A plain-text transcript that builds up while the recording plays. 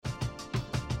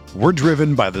We're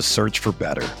driven by the search for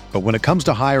better. But when it comes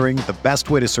to hiring, the best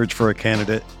way to search for a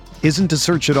candidate isn't to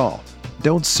search at all.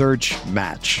 Don't search,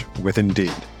 match with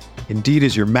Indeed. Indeed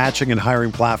is your matching and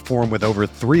hiring platform with over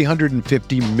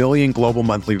 350 million global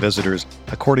monthly visitors,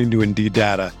 according to Indeed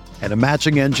data, and a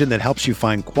matching engine that helps you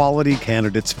find quality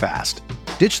candidates fast.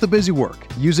 Ditch the busy work.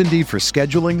 Use Indeed for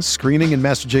scheduling, screening, and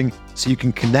messaging so you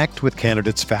can connect with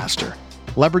candidates faster.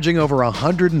 Leveraging over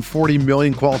 140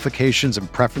 million qualifications and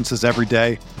preferences every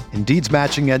day, Indeed's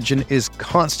matching engine is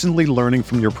constantly learning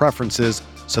from your preferences,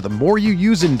 so the more you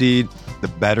use Indeed, the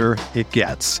better it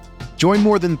gets. Join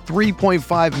more than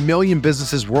 3.5 million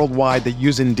businesses worldwide that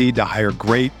use Indeed to hire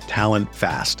great talent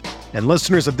fast. And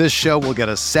listeners of this show will get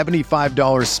a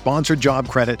 $75 sponsored job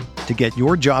credit to get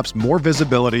your jobs more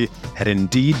visibility at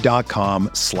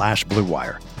Indeed.com/Blue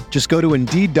Wire. Just go to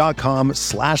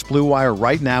Indeed.com/Blue Wire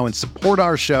right now and support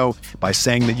our show by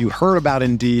saying that you heard about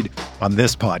Indeed on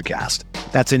this podcast.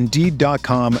 That's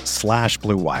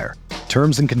Indeed.com/Blue Wire.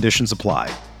 Terms and conditions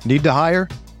apply. Need to hire?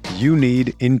 You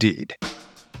need Indeed.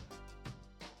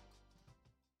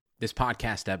 This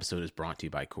podcast episode is brought to you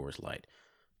by Coors Light.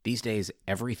 These days,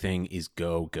 everything is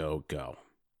go, go, go.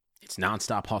 It's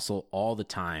nonstop hustle all the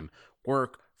time.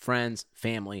 Work, friends,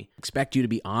 family. Expect you to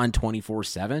be on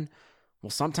 24/7? Well,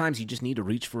 sometimes you just need to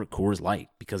reach for a Coors Light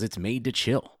because it's made to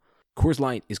chill. Coors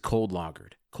Light is cold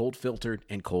lagered, cold filtered,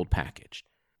 and cold packaged.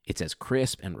 It's as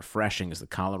crisp and refreshing as the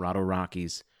Colorado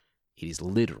Rockies. It is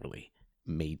literally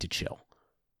made to chill.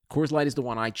 Coors Light is the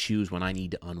one I choose when I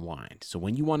need to unwind. So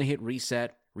when you want to hit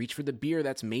reset, reach for the beer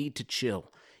that's made to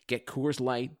chill. Get Coors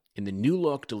Light in the new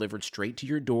look delivered straight to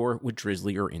your door with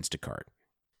Drizzly or Instacart.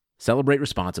 Celebrate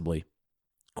responsibly.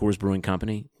 Coors Brewing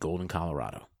Company, Golden,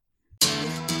 Colorado.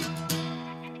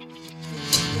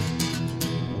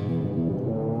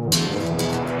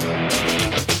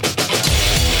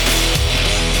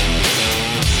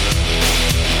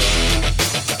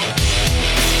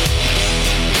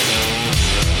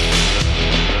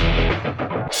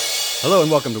 Hello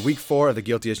and welcome to week 4 of the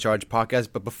Guilty as Charged podcast.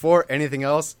 But before anything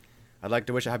else, I'd like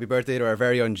to wish a happy birthday to our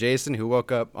very own Jason, who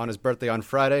woke up on his birthday on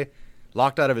Friday,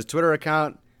 locked out of his Twitter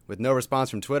account with no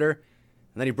response from Twitter,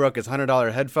 and then he broke his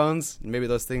 $100 headphones. Maybe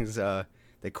those things,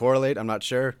 they correlate, I'm not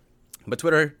sure. But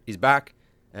Twitter, he's back,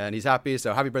 and he's happy.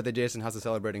 So happy birthday, Jason. How's the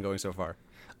celebrating going so far?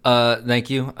 Thank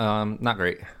you. Not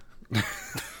great.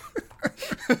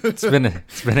 It's been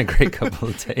a great couple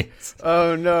of days.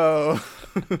 Oh, no.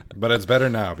 But it's better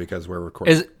now because we're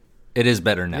recording. It is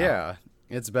better now. Yeah,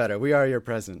 it's better. We are your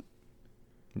present.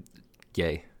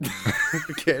 Yay.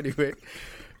 Okay, anyway.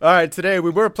 All right, today we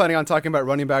were planning on talking about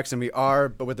running backs, and we are,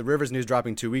 but with the Rivers news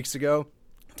dropping 2 weeks ago,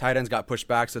 tight ends got pushed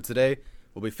back. So today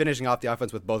we'll be finishing off the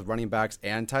offense with both running backs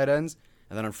and tight ends,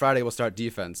 and then on Friday we'll start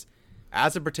defense.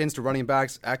 As it pertains to running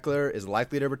backs, Eckler is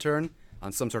likely to return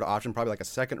on some sort of option, probably like a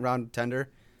second-round tender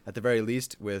at the very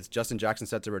least, with Justin Jackson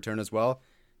set to return as well.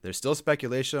 There's still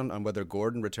speculation on whether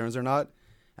Gordon returns or not,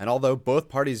 and although both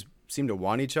parties seem to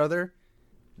want each other,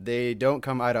 they don't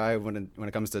come eye to eye when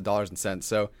it comes to dollars and cents.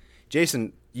 So,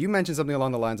 Jason, you mentioned something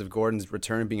along the lines of Gordon's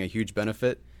return being a huge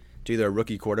benefit to either a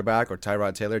rookie quarterback or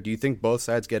Tyrod Taylor. Do you think both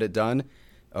sides get it done,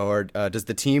 or does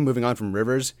the team moving on from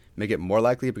Rivers make it more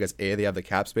likely because A, they have the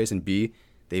cap space, and B,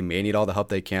 they may need all the help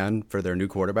they can for their new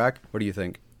quarterback? What do you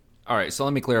think? All right, so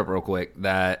let me clear up real quick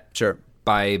that Sure.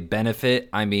 By benefit,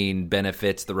 I mean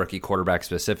benefits the rookie quarterback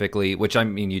specifically, which I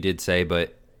mean you did say,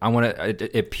 but I want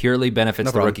to. It purely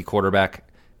benefits the rookie quarterback,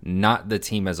 not the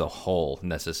team as a whole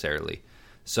necessarily.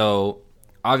 So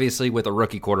obviously, with a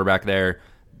rookie quarterback there,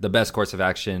 the best course of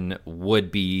action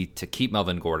would be to keep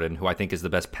Melvin Gordon, who I think is the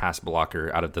best pass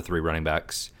blocker out of the 3 running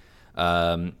backs.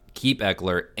 Keep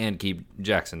Eckler and keep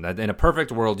Jackson. In a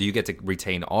perfect world, you get to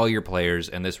retain all your players,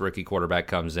 and this rookie quarterback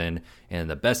comes in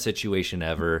the best situation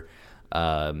ever.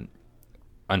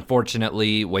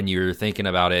 Unfortunately, when you're thinking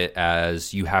about it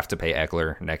as you have to pay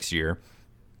Eckler next year,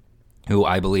 who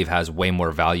I believe has way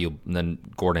more value than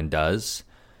Gordon does,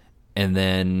 and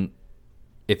then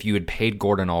if you had paid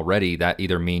Gordon already, that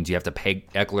either means you have to pay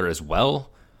Eckler as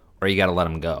well, or you got to let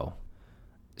him go.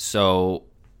 So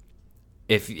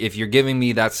if you're giving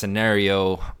me that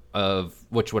scenario of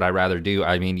which would I rather do,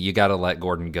 I mean, you got to let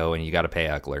Gordon go and you got to pay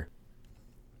Eckler.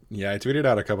 Yeah, I tweeted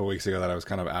out a couple weeks ago that I was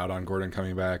kind of out on Gordon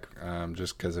coming back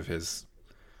just because of his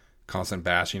constant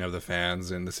bashing of the fans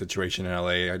and the situation in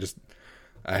LA.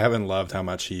 I haven't loved how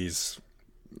much he's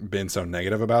been so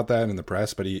negative about that in the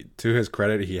press, but to his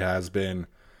credit, he has been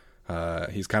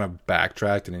he's kind of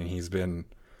backtracked and he's been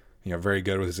very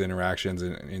good with his interactions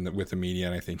with the media,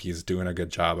 and I think he's doing a good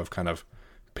job of kind of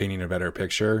painting a better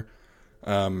picture.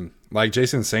 Like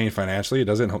Jason's saying, financially, it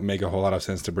doesn't make a whole lot of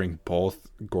sense to bring both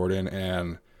Gordon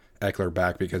and Eckler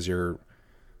back because you're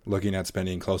looking at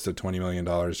spending close to $20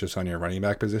 million just on your running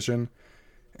back position.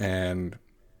 And,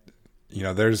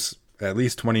 there's at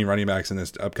least 20 running backs in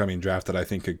this upcoming draft that I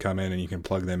think could come in and you can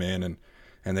plug them in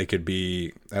and they could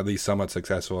be at least somewhat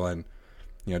successful. And,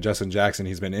 Justin Jackson,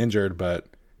 he's been injured, but,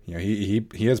 he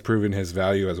has proven his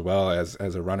value as well as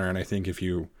a runner. And I think if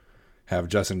you have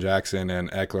Justin Jackson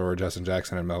and Eckler or Justin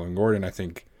Jackson and Melvin Gordon, I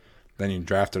think then you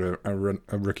drafted a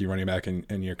rookie running back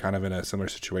and you're kind of in a similar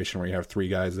situation where you have 3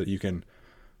 guys that you can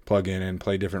plug in and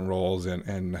play different roles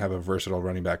and have a versatile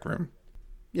running back room.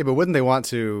 Yeah, but wouldn't they want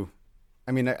to?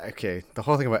 I mean, okay, the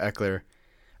whole thing about Eckler.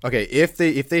 Okay, if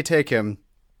they take him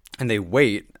and they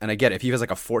wait, and I get it, if he has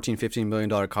like a $14-15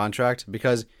 million contract,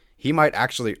 because he might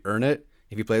actually earn it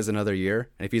if he plays another year,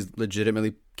 and if he's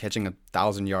legitimately catching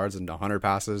 1,000 yards and 100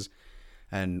 passes,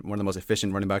 and one of the most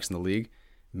efficient running backs in the league,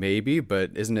 maybe.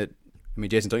 But isn't it? I mean,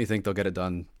 Jason, don't you think they'll get it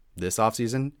done this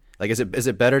offseason? Like, is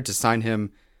it better to sign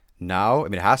him now? I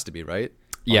mean, it has to be, right?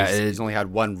 Yeah, he's only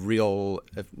had one real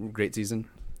great season.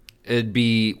 It'd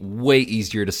be way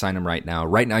easier to sign him right now.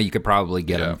 Right now, you could probably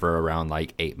get him for around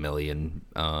like $8 million,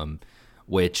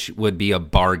 which would be a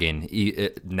bargain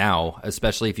now,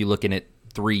 especially if you're looking at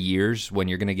 3 years when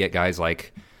you're going to get guys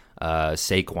like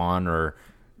Saquon or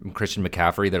Christian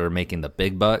McCaffrey that are making the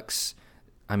big bucks.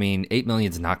 I mean, $8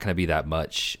 million is not going to be that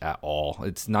much at all.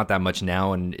 It's not that much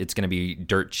now, and it's going to be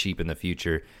dirt cheap in the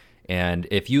future. And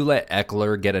if you let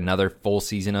Eckler get another full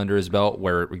season under his belt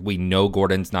where we know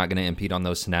Gordon's not going to impede on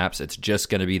those snaps, it's just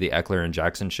going to be the Eckler and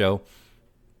Jackson show,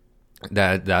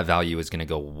 that value is going to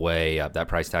go way up. That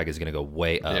price tag is going to go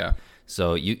way up. Yeah.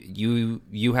 So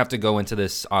you have to go into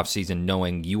this offseason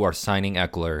knowing you are signing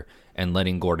Eckler and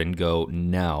letting Gordon go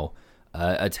now.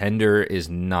 A tender is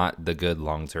not the good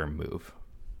long-term move.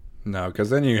 No, because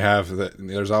then you have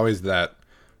there's always that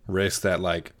risk that,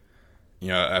 like,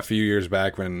 a few years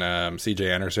back when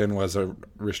C.J. Anderson was a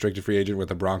restricted free agent with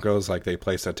the Broncos, like, they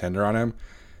placed a tender on him,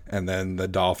 and then the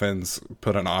Dolphins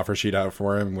put an offer sheet out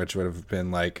for him, which would have been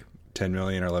like $10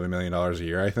 million or $11 million a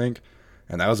year, I think.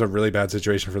 And that was a really bad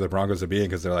situation for the Broncos to be in,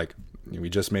 because they're like, we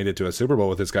just made it to a Super Bowl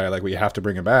with this guy, like, we have to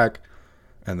bring him back.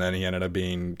 And then he ended up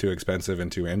being too expensive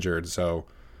and too injured. So,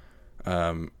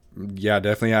 yeah,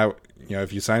 definitely.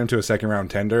 If you sign him to a second round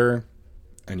tender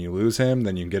and you lose him,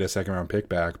 then you can get a second round pick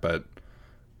back. But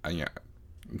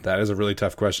that is a really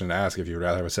tough question to ask, if you'd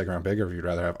rather have a second round pick or if you'd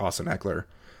rather have Austin Eckler,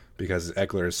 because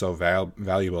Eckler is so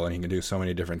valuable and he can do so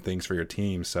many different things for your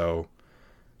team. So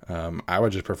I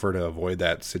would just prefer to avoid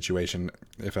that situation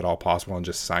if at all possible and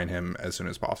just sign him as soon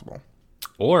as possible.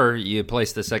 Or you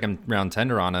place the second round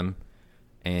tender on him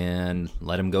and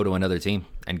let him go to another team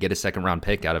and get a second round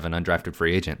pick out of an undrafted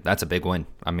free agent. That's a big win.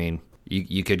 I mean,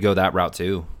 you could go that route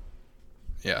too.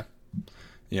 Yeah.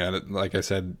 Yeah, like I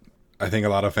said, I think a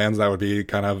lot of fans, that would be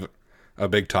kind of a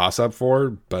big toss-up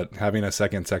for, but having a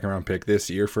second round pick this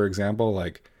year, for example,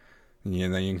 like,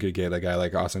 and then you could get a guy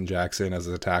like Austin Jackson as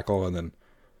a tackle and then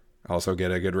also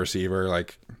get a good receiver,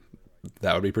 like,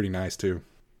 that would be pretty nice too.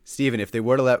 Steven, if they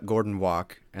were to let Gordon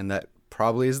walk, and that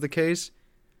probably is the case,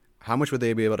 how much would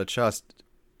they be able to trust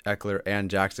Eckler and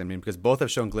Jackson? I mean, because both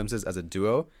have shown glimpses as a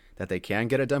duo that they can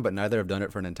get it done, but neither have done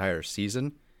it for an entire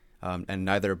season, and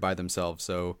neither by themselves.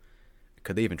 So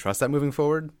could they even trust that moving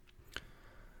forward?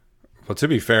 Well, to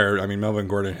be fair, I mean, Melvin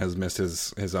Gordon has missed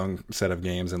his own set of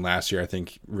games, and last year I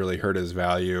think really hurt his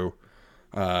value.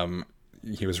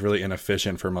 He was really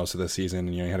inefficient for most of the season.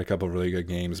 He had a couple of really good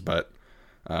games, but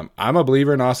I'm a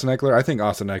believer in Austin Eckler. I think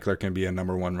Austin Eckler can be a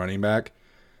number one running back.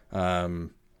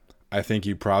 I think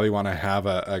you probably want to have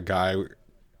a guy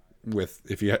with,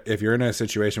 if you're in a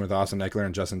situation with Austin Eckler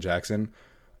and Justin Jackson,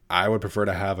 I would prefer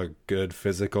to have a good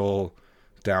physical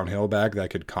downhill back that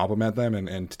could complement them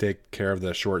and take care of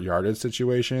the short yardage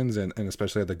situations and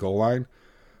especially at the goal line.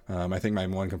 I think my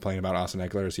one complaint about Austin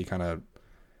Eckler is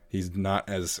he's not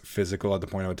as physical at the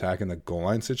point of attack in the goal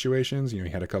line situations. He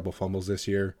had a couple fumbles this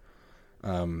year.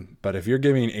 But if you're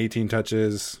giving 18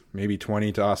 touches, maybe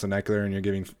 20 to Austin Eckler, and you're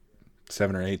giving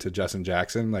 7 or 8 to Justin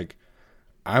Jackson, like,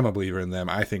 I'm a believer in them.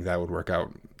 I think that would work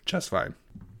out just fine.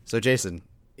 So, Jason,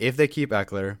 if they keep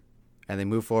Eckler and they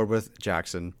move forward with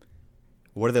Jackson,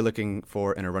 what are they looking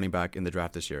for in a running back in the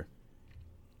draft this year?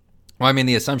 Well, I mean,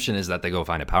 the assumption is that they go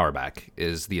find a power back,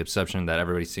 is the assumption that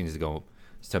everybody seems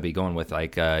to be going with.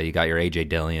 Like, you got your A.J.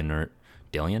 Dillon,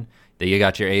 you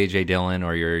got your A.J. Dillon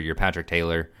or your Patrick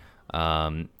Taylor,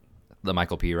 the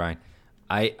Michael P. Ryan.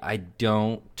 I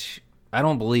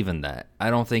don't believe in that. I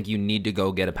don't think you need to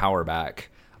go get a power back.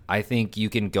 I think you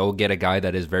can go get a guy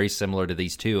that is very similar to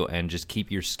these two and just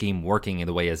keep your scheme working in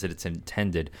the way as it's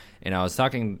intended. And I was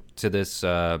talking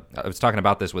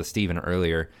about this with Steven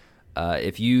earlier.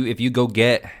 If you go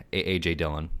get A.J.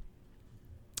 Dillon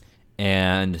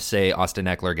and say Austin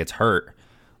Eckler gets hurt,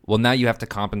 well, now you have to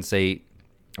compensate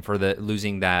for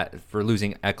losing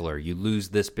Eckler. You lose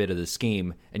this bit of the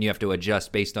scheme, and you have to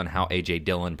adjust based on how A.J.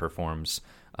 Dillon performs.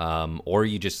 Or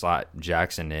you just slot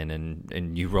Jackson in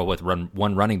and you roll with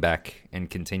one running back and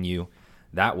continue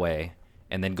that way,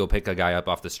 and then go pick a guy up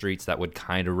off the streets that would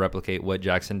kind of replicate what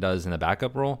Jackson does in the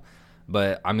backup role.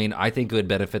 But, I mean, I think it would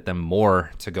benefit them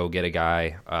more to go get a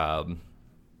guy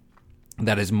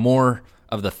that is more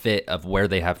of the fit of where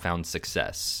they have found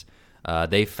success.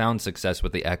 They found success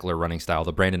with the Eckler running style,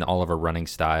 the Brandon Oliver running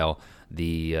style,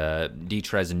 the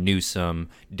Detrez Newsome,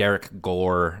 Derek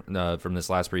Gore from this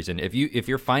last preseason. If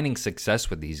you're finding success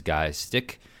with these guys,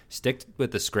 stick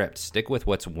with the script. Stick with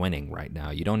what's winning right now.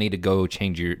 You don't need to go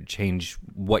change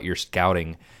what you're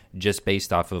scouting just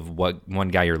based off of what one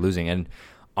guy you're losing. And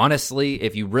honestly,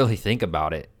 if you really think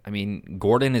about it, I mean,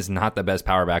 Gordon is not the best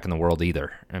power back in the world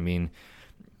either. I mean,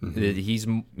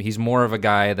 he's more of a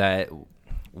guy that,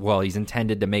 well, he's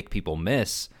intended to make people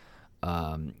miss.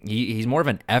 He's more of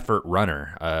an effort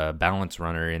runner, a balance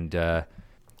runner, and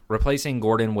replacing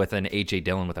Gordon with an A.J.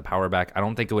 Dillon with a power back, I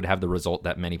don't think it would have the result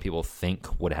that many people think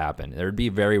would happen. There would be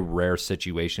very rare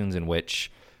situations in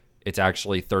which it's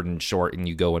actually 3rd and short and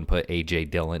you go and put A.J.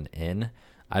 Dillon in.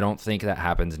 I don't think that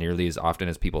happens nearly as often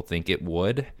as people think it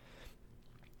would.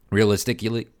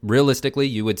 Realistically,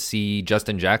 you would see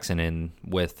Justin Jackson in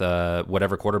with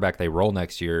whatever quarterback they roll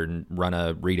next year and run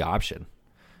a read option.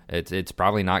 It's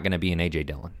probably not going to be an A.J.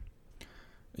 Dillon.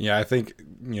 Yeah, I think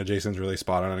Jason's really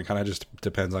spot on. It kind of just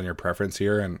depends on your preference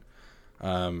here, and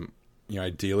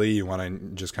ideally you want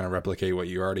to just kind of replicate what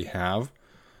you already have.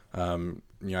 I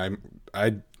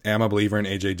am a believer in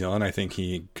A.J. Dillon. I think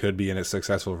he could be a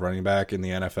successful running back in the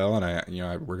NFL,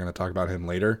 and we're going to talk about him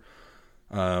later.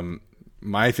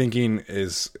 My thinking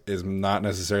is not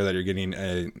necessarily that you're getting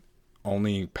a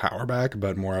only power back,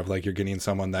 but more of like you're getting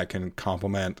someone that can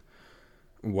complement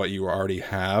what you already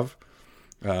have.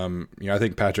 I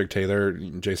think Patrick Taylor,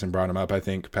 Jason brought him up. I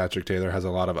think Patrick Taylor has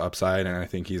a lot of upside, and I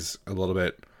think he's a little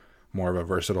bit more of a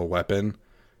versatile weapon.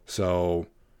 So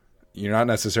you're not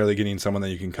necessarily getting someone that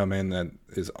you can come in that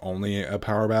is only a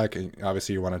power back.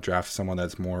 Obviously, you want to draft someone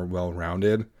that's more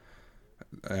well-rounded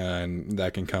and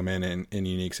that can come in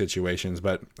unique situations.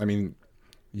 But, I mean,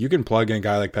 you can plug in a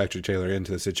guy like Patrick Taylor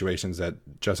into the situations that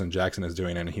Justin Jackson is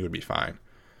doing, and he would be fine.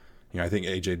 I think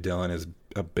A.J. Dillon is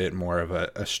a bit more of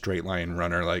a straight line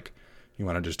runner. Like, you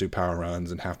want to just do power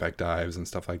runs and halfback dives and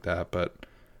stuff like that. But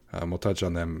we'll touch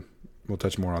on them. We'll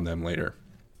touch more on them later.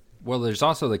 Well, there's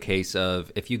also the case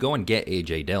of if you go and get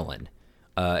A.J. Dillon,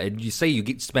 and you say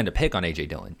you spend a pick on A.J.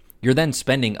 Dillon, you're then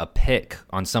spending a pick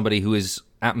on somebody who is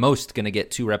at most going to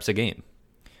get 2 reps a game,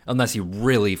 unless he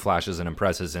really flashes and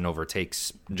impresses and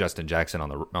overtakes Justin Jackson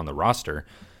on the roster.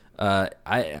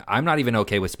 I'm not even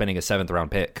okay with spending a 7th round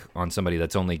pick on somebody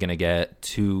that's only going to get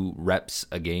 2 reps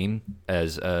a game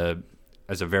as a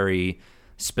very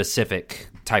specific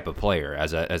type of player,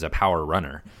 as a power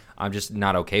runner. I'm just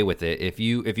not okay with it. If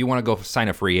you want to go sign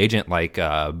a free agent like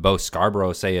Bo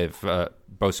Scarborough, say if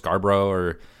Bo Scarborough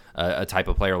or a type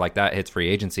of player like that hits free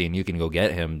agency and you can go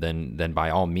get him, then by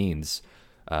all means.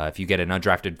 If you get an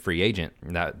undrafted free agent,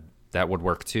 that would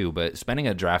work too. But spending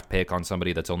a draft pick on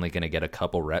somebody that's only going to get a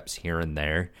couple reps here and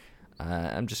there,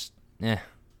 I'm just,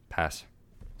 pass.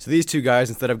 So these two guys,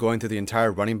 instead of going through the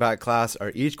entire running back class,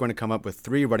 are each going to come up with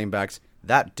 3 running backs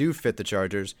that do fit the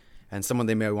Chargers and someone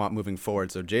they may want moving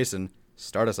forward. So Jason,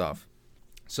 start us off.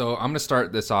 So I'm going to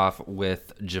start this off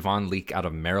with Javon Leake out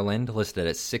of Maryland, listed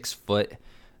at 6 foot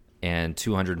and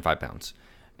 205 pounds.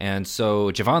 And so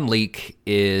Javon Leake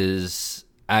is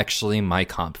actually my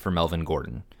comp for Melvin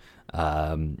Gordon.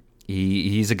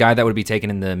 He's a guy that would be taken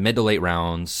in the mid to late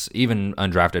rounds, even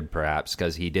undrafted perhaps,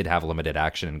 because he did have limited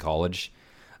action in college.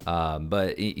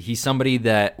 But he's somebody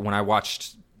that when I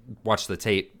watched the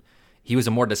tape, he was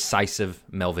a more decisive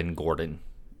Melvin Gordon.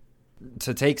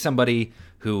 To take somebody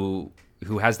who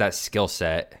has that skill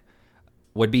set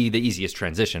would be the easiest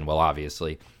transition, well,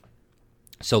 obviously.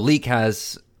 So Leake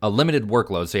has a limited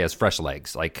workload, so he has fresh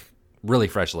legs, like really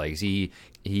fresh legs.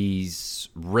 He's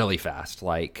really fast.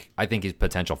 Like, I think he's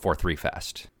potential 4.3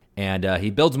 fast. And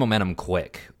he builds momentum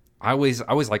quick. I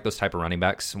always like those type of running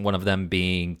backs, one of them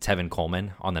being Tevin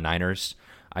Coleman on the Niners.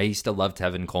 I used to love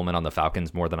Tevin Coleman on the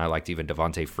Falcons more than I liked even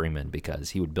Devontae Freeman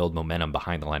because he would build momentum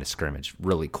behind the line of scrimmage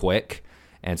really quick.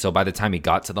 And so by the time he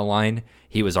got to the line,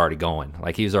 he was already going.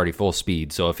 Like, he was already full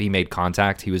speed. So if he made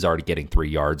contact, he was already getting 3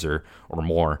 yards or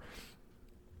more.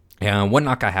 And one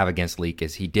knock I have against Leake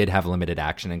is he did have limited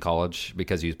action in college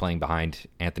because he was playing behind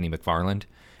Anthony McFarland.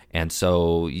 And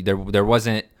so there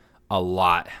wasn't a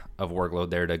lot of workload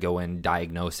there to go and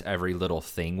diagnose every little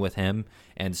thing with him.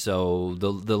 And so the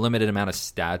limited amount of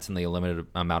stats and the limited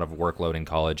amount of workload in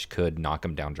college could knock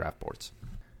him down draft boards.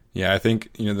 Yeah, I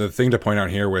think the thing to point out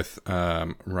here with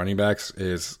running backs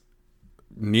is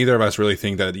neither of us really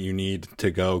think that you need to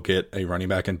go get a running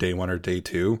back in day 1 or day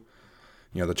 2.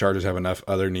 The Chargers have enough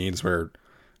other needs where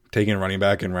taking a running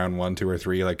back in round 1, 2, or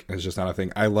 3 is just not a thing.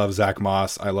 I love Zach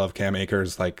Moss. I love Cam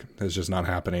Akers. It's just not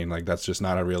happening. That's just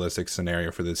not a realistic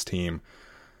scenario for this team.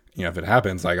 If it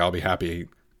happens, I'll be happy.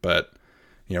 But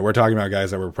we're talking about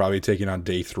guys that we're probably taking on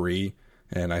day 3.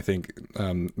 And I think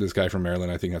this guy from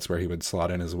Maryland, I think that's where he would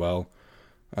slot in as well.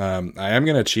 I am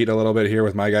going to cheat a little bit here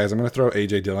with my guys. I'm going to throw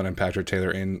A.J. Dillon and Patrick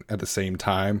Taylor in at the same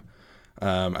time.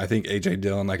 I think A.J.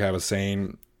 Dillon, like I was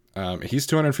saying, he's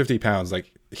 250 pounds.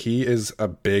 He is a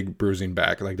big bruising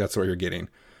back. That's what you're getting.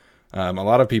 A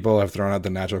lot of people have thrown out the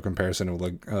natural comparison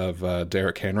of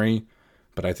Derrick Henry,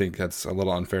 but I think that's a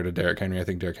little unfair to Derrick Henry. I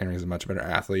think Derrick Henry is a much better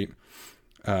athlete.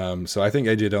 So I think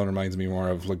A.J. Dillon reminds me more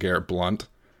of LeGarrette Blount.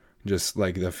 Just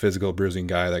the physical bruising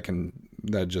guy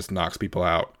that just knocks people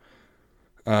out.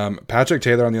 Patrick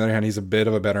Taylor, on the other hand, he's a bit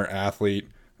of a better athlete.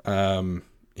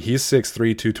 He's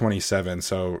 6'3", 227,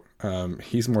 so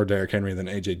he's more Derrick Henry than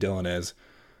A.J. Dillon is.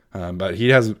 But he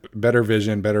has better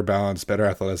vision, better balance, better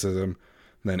athleticism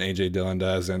than A.J. Dillon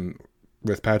does. And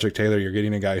with Patrick Taylor, you're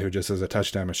getting a guy who just is a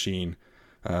touchdown machine.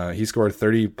 He scored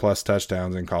 30-plus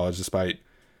touchdowns in college despite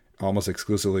almost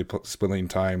exclusively splitting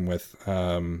time with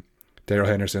Darrell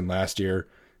Henderson last year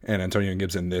and Antonio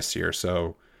Gibson this year.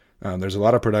 So there's a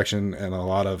lot of production and a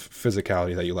lot of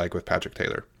physicality that you like with Patrick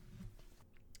Taylor.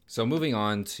 So moving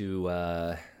on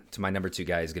to my number 2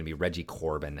 guy is going to be Reggie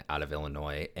Corbin out of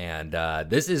Illinois. And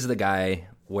this is the guy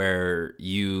where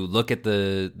you look at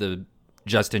the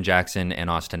Justin Jackson and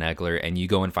Austin Eckler and you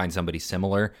go and find somebody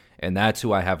similar. And that's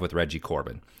who I have with Reggie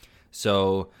Corbin.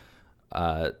 So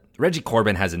Reggie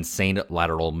Corbin has insane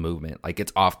lateral movement.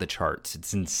 It's off the charts.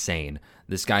 It's insane.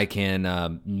 This guy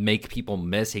can make people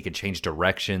miss. He can change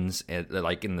directions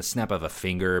in the snap of a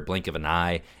finger, blink of an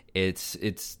eye.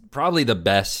 It's probably the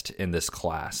best in this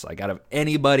class. Out of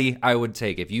anybody I would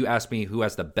take, if you ask me who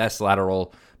has the best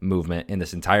lateral movement in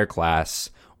this entire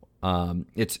class,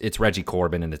 it's Reggie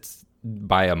Corbin, and it's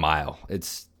by a mile.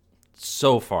 It's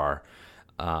so far.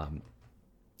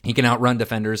 He can outrun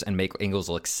defenders and make angles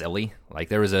look silly.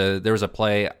 There was a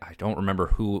play, I don't remember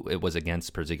who it was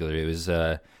against particularly.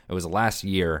 It was last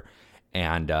year,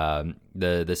 and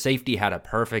the safety had a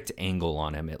perfect angle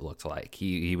on him. It looked like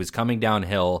he was coming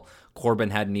downhill.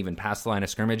 Corbin hadn't even passed the line of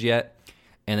scrimmage yet,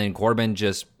 and then Corbin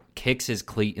just kicks his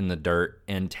cleat in the dirt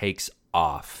and takes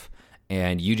off.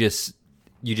 And you just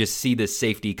see the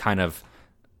safety kind of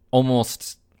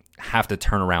almost have to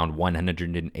turn around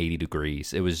 180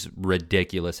 degrees. It was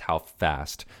ridiculous how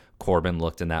fast Corbin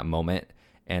looked in that moment,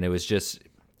 and it was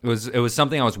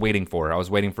something I was waiting for. I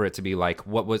was waiting for it to be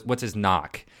what's his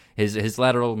knock? His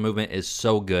lateral movement is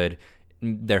so good.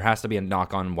 There has to be a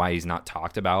knock on why he's not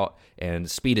talked about, and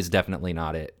speed is definitely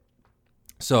not it.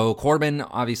 So Corbin,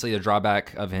 obviously the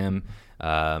drawback of him,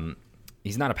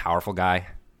 he's not a powerful guy,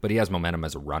 but he has momentum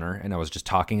as a runner, and I was just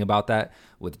talking about that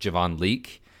with Javon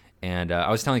Leake. And I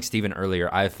was telling Steven earlier,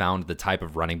 I've found the type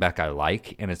of running back I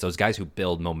like, and it's those guys who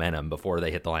build momentum before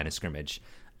they hit the line of scrimmage.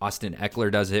 Austin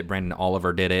Eckler does it. Brandon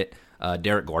Oliver did it.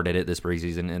 Derek Gore did it this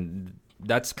preseason. And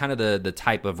that's kind of the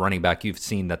type of running back you've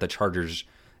seen that the Chargers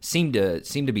seem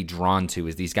to be drawn to,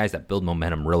 is these guys that build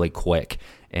momentum really quick.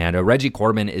 And Reggie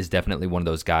Corbin is definitely one of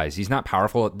those guys. He's not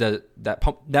powerful.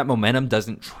 That momentum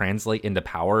doesn't translate into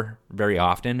power very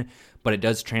often, but it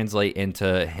does translate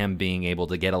into him being able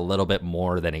to get a little bit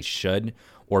more than he should,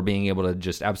 or being able to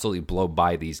just absolutely blow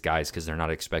by these guys because they're not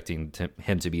expecting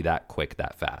him to be that quick,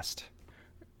 that fast.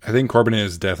 I think Corbin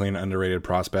is definitely an underrated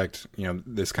prospect.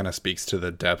 This kind of speaks to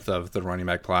the depth of the running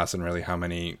back class and really how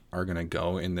many are going to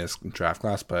go in this draft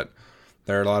class, but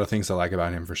there are a lot of things I like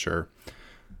about him for sure.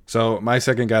 So my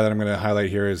second guy that I'm going to highlight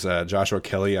here is Joshua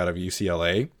Kelly out of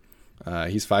UCLA.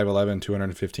 He's 5'11",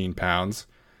 215 pounds.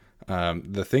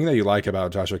 The thing that you like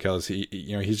about Joshua Kelly is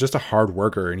he's just a hard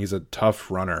worker and he's a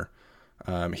tough runner.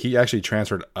 He actually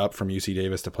transferred up from UC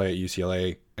Davis to play at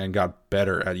UCLA and got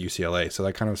better at UCLA. So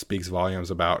that kind of speaks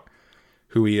volumes about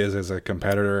who he is as a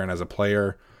competitor and as a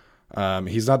player.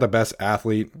 He's not the best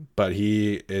athlete, but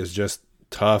he is just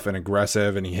tough and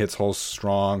aggressive, and he hits holes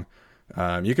strong.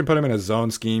 You can put him in a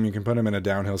zone scheme, you can put him in a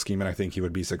downhill scheme, and I think he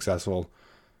would be successful.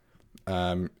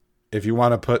 If you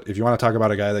want to talk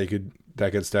about a guy that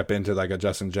could step into like a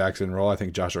Justin Jackson role, I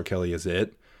think Joshua Kelly is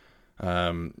it.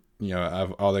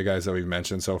 of all the guys that we've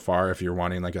mentioned so far, if you're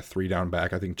wanting like a 3-down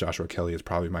back, I think Joshua Kelly is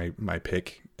probably my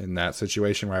pick in that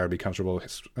situation, where I would be comfortable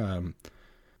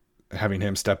having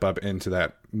him step up into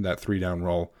that 3-down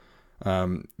role.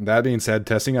 That being said,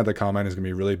 testing at the combine is going to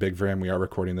be really big for him. We are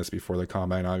recording this before the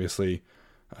combine, obviously.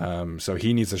 So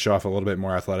he needs to show off a little bit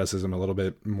more athleticism, a little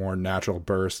bit more natural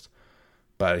burst.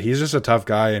 But he's just a tough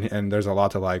guy, and there's a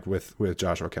lot to like with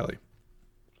Joshua Kelly.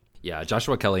 Yeah,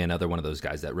 Joshua Kelly, another one of those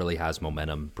guys that really has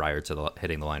momentum prior to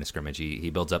hitting the line of scrimmage. He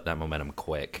builds up that momentum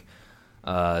quick.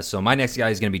 So my next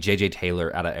guy is going to be J.J.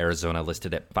 Taylor out of Arizona,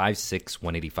 listed at 5'6",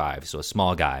 185, so a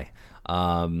small guy.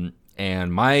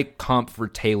 And my comp for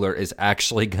Taylor is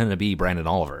actually going to be Brandon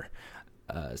Oliver.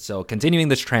 So continuing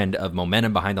this trend of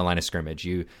momentum behind the line of scrimmage,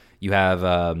 you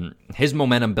have his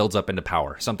momentum builds up into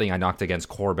power. Something I knocked against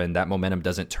Corbin, that momentum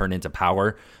doesn't turn into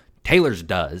power. Taylor's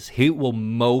does. He will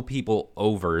mow people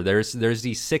over. There's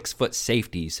these 6-foot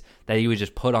safeties that he would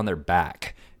just put on their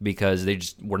back because they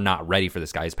just were not ready for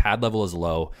this guy. His pad level is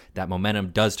low. That momentum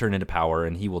does turn into power,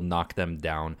 and he will knock them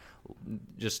down.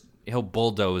 He'll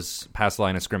bulldoze past the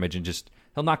line of scrimmage and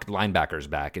he'll knock linebackers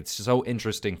back. It's so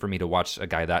interesting for me to watch a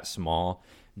guy that small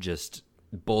just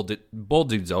bull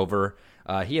dudes over.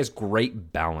 He has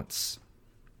great balance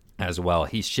as well.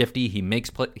 He's shifty. He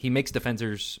makes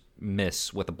defenders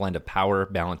miss with a blend of power,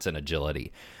 balance, and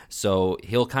agility. So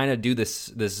he'll kind of do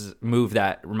this move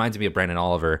that reminds me of Brandon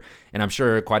Oliver, and I'm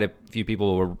sure quite a few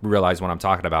people will realize what I'm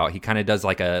talking about. He kind of does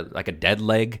like a dead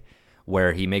leg,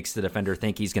 where he makes the defender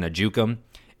think he's going to juke him,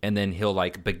 and then he'll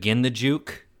like begin the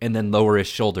juke and then lower his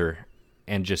shoulder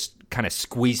and just kind of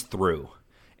squeeze through,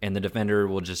 and the defender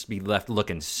will just be left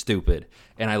looking stupid.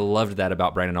 And I loved that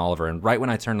about Brandon Oliver. And right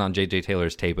when I turned on J.J.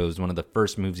 Taylor's tape, it was one of the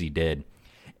first moves he did.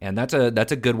 And that's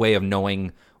a good way of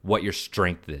knowing what your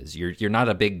strength is. You're not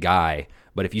a big guy,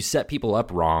 but if you set people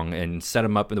up wrong and set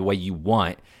them up in the way you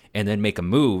want, and then make a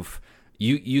move,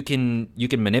 you can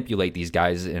manipulate these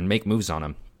guys and make moves on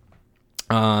them.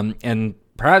 And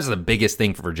perhaps the biggest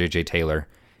thing for J.J. Taylor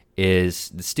is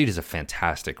this dude is a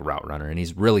fantastic route runner, and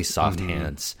he's really soft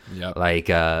hands. Yep. Like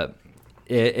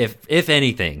if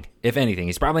anything,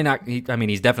 he's probably not.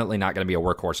 He's definitely not going to be a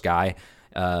workhorse guy,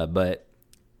 but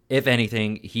if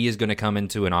anything, he is going to come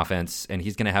into an offense and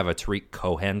he's going to have a Tariq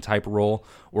Cohen type role,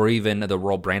 or even the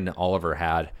role Brandon Oliver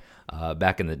had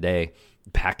back in the day.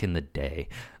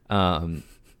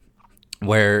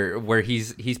 Where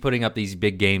he's putting up these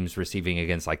big games receiving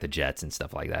against like the Jets and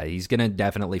stuff like that. He's going to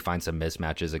definitely find some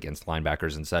mismatches against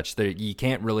linebackers and such. You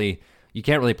can't really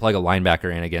plug a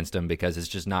linebacker in against him because it's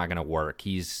just not going to work.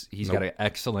 He's got an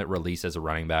excellent release as a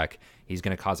running back. He's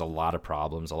going to cause a lot of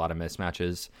problems, a lot of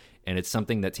mismatches, and it's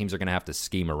something that teams are going to have to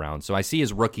scheme around. So I see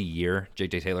his rookie year,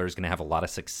 J.J. Taylor is going to have a lot of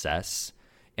success,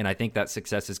 and I think that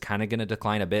success is kind of going to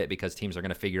decline a bit because teams are going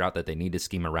to figure out that they need to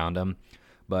scheme around him.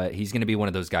 But he's going to be one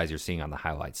of those guys you're seeing on the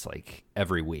highlights like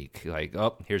every week. Like,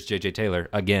 oh, here's J.J. Taylor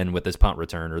again with this punt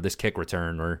return or this kick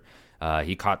return, or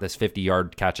he caught this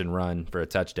 50-yard catch and run for a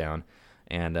touchdown.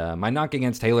 And my knock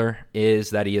against Taylor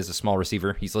is that he is a small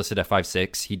receiver. He's listed at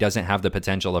 5'6". He doesn't have the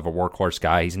potential of a workhorse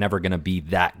guy. He's never going to be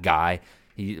that guy.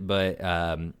 But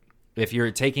if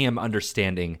you're taking him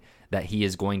understanding that he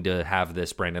is going to have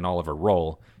this Brandon Oliver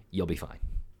role, you'll be fine.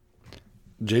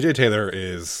 J.J. Taylor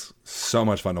is so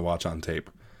much fun to watch on tape.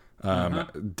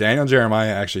 Daniel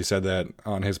Jeremiah actually said that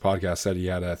on his podcast, said he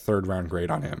had a 3rd-round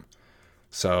grade on him.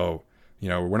 So,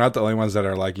 we're not the only ones that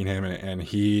are liking him, and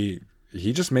he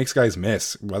just makes guys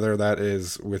miss, whether that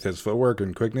is with his footwork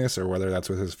and quickness or whether that's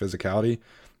with his physicality.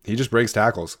 He just breaks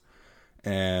tackles.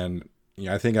 And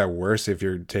I think at worst, if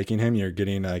you're taking him, you're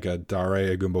getting like a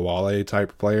Dare Agumbawale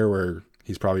type player where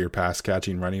he's probably your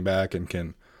pass-catching running back and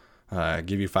can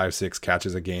give you 5-6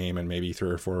 catches a game and maybe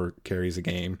 3 or 4 carries a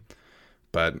game.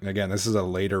 But again, this is a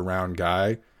later round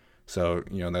guy, so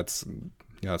that's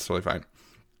totally fine.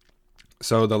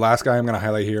 So the last guy I'm going to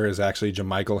highlight here is actually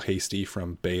JaMycal Hasty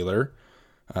from Baylor.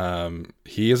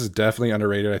 He is definitely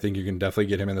underrated. I think you can definitely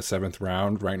get him in the 7th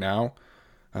round right now.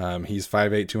 He's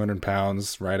 5'8", 200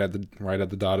 pounds, right at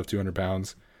the dot of 200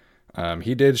 pounds.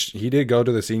 He did go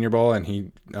to the Senior Bowl, and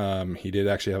he did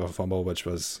actually have a fumble, which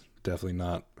was definitely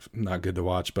not good to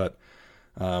watch. But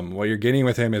what you're getting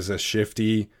with him is a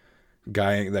shifty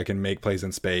guy that can make plays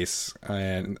in space.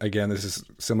 And again, this is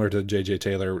similar to J.J.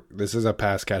 Taylor. This is a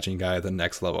pass catching guy at the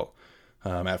next level.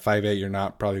 At 5'8", you're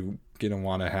not probably going to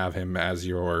want to have him as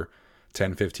your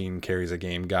 10-15 carries a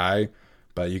game guy,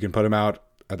 but you can put him out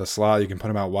at the slot, you can put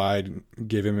him out wide,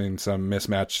 give him in some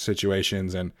mismatch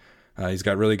situations, and he's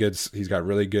got really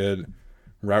good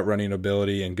route running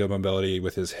ability and good mobility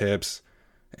with his hips.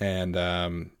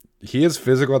 And he is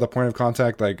physical at the point of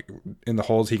contact. Like in the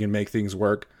holes, he can make things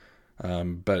work.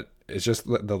 But it's just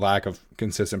the lack of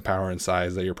consistent power and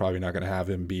size that you're probably not going to have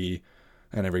him be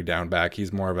an every down back.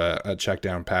 He's more of a check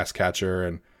down pass catcher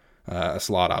and a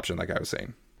slot option, like I was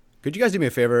saying. Could you guys do me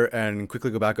a favor and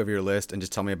quickly go back over your list and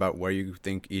just tell me about where you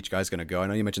think each guy's going to go? I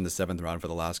know you mentioned the 7th round for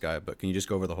the last guy, but can you just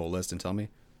go over the whole list and tell me?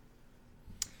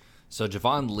 So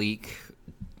Javon Leake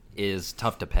is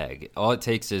tough to peg. All it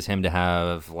takes is him to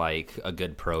have like a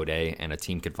good pro day and a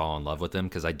team could fall in love with him,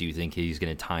 because I do think he's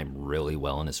going to time really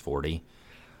well in his 40.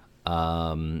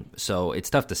 So it's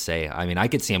tough to say. I mean, I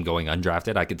could see him going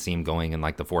undrafted. I could see him going in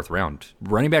like the 4th round.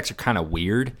 Running backs are kind of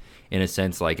weird in a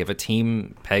sense. Like if a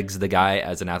team pegs the guy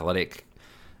as an athletic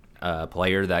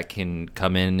player that can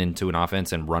come into an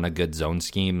offense and run a good zone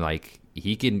scheme, like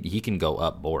he can go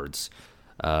up boards.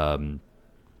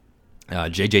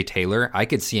 JJ Taylor, I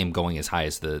could see him going as high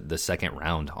as the 2nd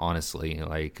round, honestly.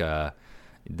 Like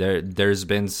there's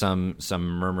been some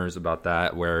murmurs about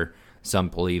that where some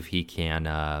believe he can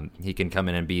come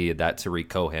in and be that Tariq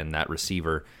Cohen, that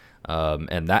receiver,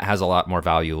 and that has a lot more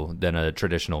value than a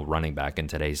traditional running back in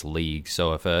today's league.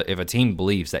 So if a team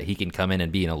believes that he can come in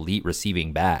and be an elite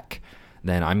receiving back,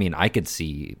 then I mean I could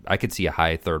see a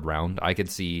high 3rd round. I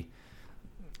could see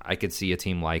a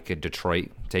team like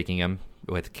Detroit taking him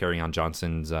with Kerryon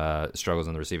Johnson's struggles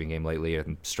in the receiving game lately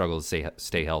and struggles to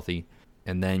stay healthy.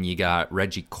 And then you got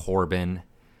Reggie Corbin.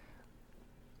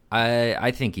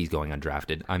 I think he's going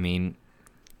undrafted. I mean,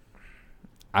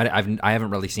 I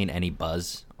haven't really seen any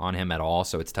buzz on him at all,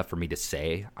 so it's tough for me to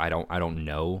say. I don't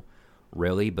know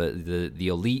really, but the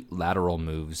elite lateral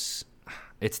moves,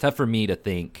 it's tough for me to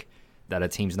think that a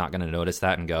team's not going to notice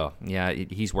that and go, yeah,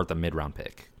 he's worth a mid-round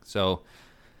pick. So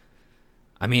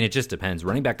I mean, it just depends.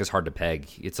 Running back is hard to peg.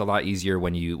 It's a lot easier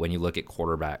when you look at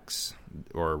quarterbacks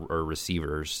or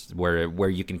receivers where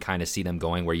you can kind of see them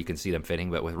going, where you can see them fitting.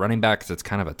 But with running backs, it's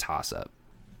kind of a toss-up.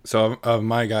 So of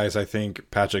my guys, I think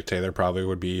Patrick Taylor probably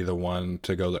would be the one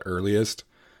to go the earliest.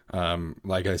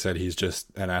 Like I said, he's just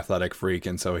an athletic freak,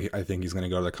 and so I think he's going to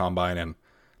go to the combine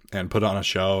and put on a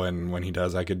show. And when he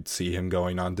does, I could see him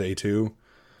going on day 2.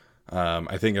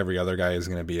 I think every other guy is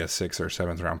going to be a 6th or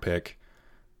 7th round pick.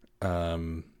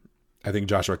 I think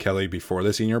Joshua Kelly before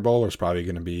the Senior Bowl is probably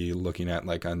going to be looking at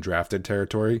like undrafted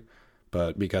territory,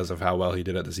 but because of how well he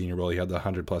did at the Senior Bowl, he had the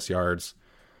 100+ yards,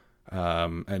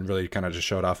 and really kind of just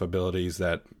showed off abilities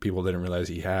that people didn't realize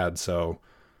he had. So,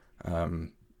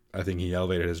 I think he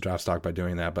elevated his draft stock by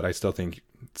doing that, but I still think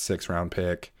 6th round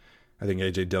pick. I think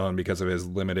AJ Dillon, because of his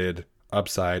limited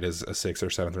upside, is a 6th or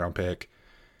 7th round pick.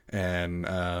 And,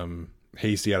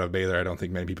 Hasty out of Baylor, I don't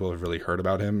think many people have really heard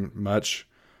about him much.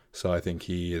 So I think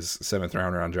he is 7th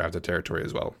rounder on drafted territory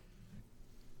as well.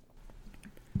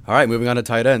 All right, moving on to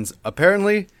tight ends.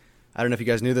 Apparently, I don't know if you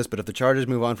guys knew this, but if the Chargers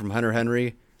move on from Hunter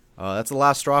Henry, that's the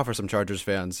last straw for some Chargers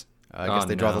fans. I guess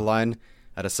they draw the line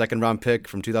at a 2nd round pick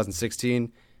from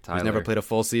 2016. Tyler. Who's never played a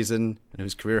full season and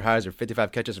whose career highs are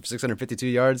 55 catches for 652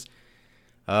 yards.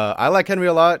 I like Henry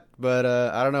a lot, but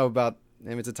I don't know about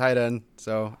him. It's a tight end,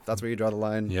 so that's where you draw the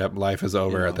line. Yep, life is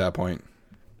over at that point.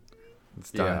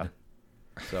 It's done. Yeah.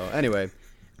 So anyway,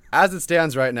 as it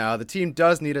stands right now, the team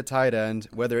does need a tight end,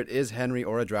 whether it is Henry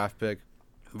or a draft pick.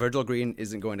 Virgil Green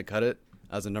isn't going to cut it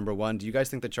as a number 1. Do you guys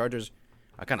think the Chargers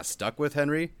are kind of stuck with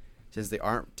Henry since they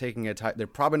aren't taking they're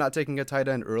probably not taking a tight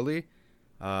end early?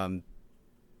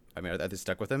 I mean, are they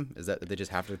stuck with him? Is that they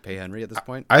just have to pay Henry at this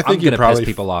point? I think I'm going to probably piss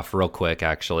people off real quick.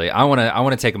 Actually, I want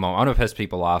to take a moment. I want to piss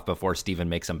people off before Steven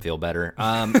makes them feel better.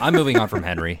 I'm moving on from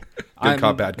Henry. Good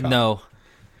cop, bad cop. No.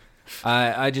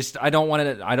 I don't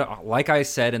want to. Like I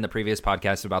said in the previous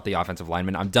podcast about the offensive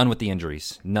lineman, I'm done with the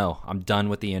injuries. No, I'm done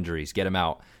with the injuries. Get him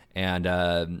out. And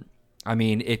I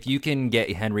mean, if you can get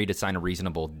Henry to sign a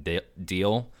reasonable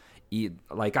deal,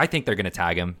 I think they're going to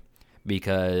tag him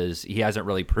because he hasn't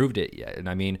really proved it yet. And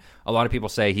I mean, a lot of people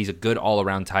say he's a good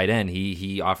all-around tight end.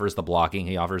 He offers the blocking,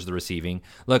 he offers the receiving.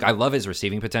 Look, I love his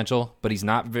receiving potential, but he's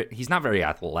not very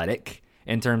athletic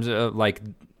in terms of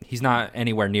he's not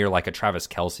anywhere near like a Travis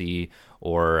Kelce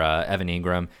or Evan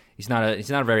Ingram. He's not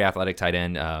a very athletic tight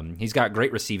end. He's got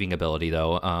great receiving ability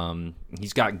though.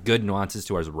 He's got good nuances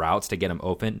to his routes to get him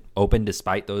open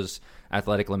despite those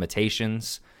athletic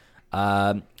limitations.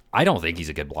 I don't think he's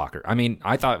a good blocker. I mean,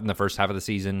 I thought in the first half of the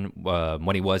season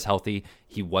when he was healthy,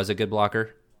 he was a good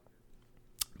blocker.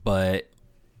 But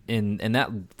in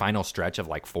that final stretch of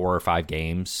like 4 or 5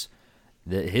 games,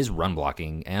 his run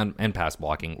blocking and pass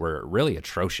blocking were really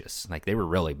atrocious. Like they were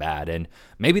really bad. And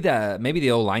maybe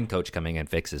the O-line coach coming in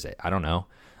fixes it. I don't know.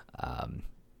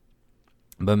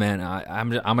 But man, I'm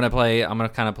gonna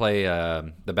kind of play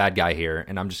the bad guy here,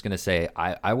 and I'm just gonna say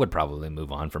I would probably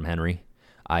move on from Henry.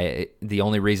 The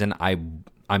only reason I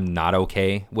I'm not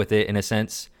okay with it in a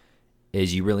sense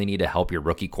is you really need to help your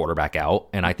rookie quarterback out.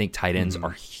 And I think tight ends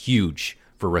are huge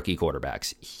for rookie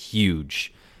quarterbacks.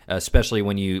 Huge. Especially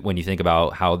when you think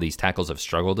about how these tackles have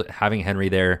struggled. Having Henry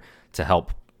there to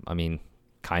help,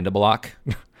 kind of block.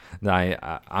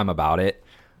 I'm about it.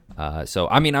 So,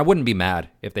 I wouldn't be mad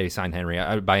if they signed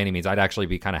Henry. By any means, I'd actually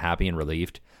be kind of happy and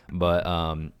relieved.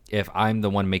 But if I'm the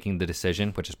one making the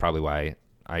decision, which is probably why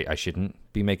I shouldn't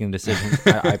be making the decision,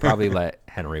 I probably let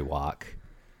Henry walk.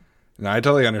 Now, I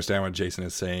totally understand what Jason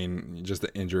is saying, just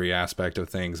the injury aspect of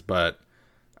things. But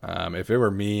if it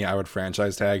were me, I would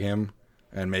franchise tag him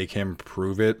and make him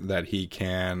prove it that he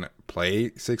can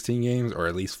play 16 games or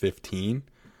at least 15.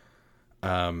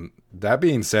 That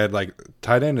being said, like,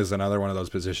 tight end is another one of those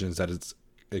positions that it's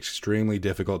extremely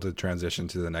difficult to transition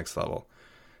to the next level.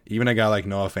 Even a guy like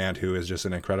Noah Fant, who is just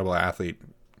an incredible athlete,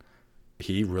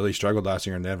 he really struggled last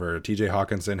year in Denver. TJ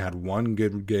Hawkinson had one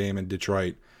good game in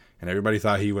Detroit, and everybody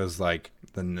thought he was like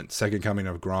the second coming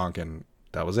of Gronk, and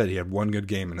that was it. He had one good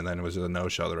game, and then it was a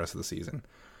no-show the rest of the season.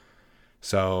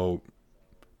 So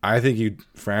I think you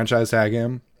franchise tag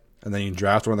him, and then you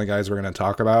draft one of the guys we're going to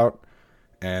talk about.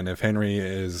 And if Henry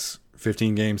is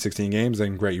 15 games, 16 games,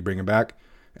 then great, you bring him back.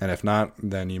 And if not,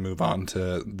 then you move on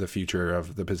to the future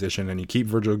of the position, and you keep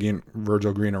Virgil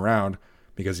Green around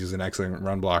because he's an excellent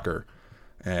run blocker.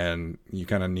 And you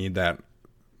kind of need that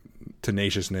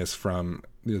tenaciousness from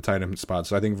the tight end spot.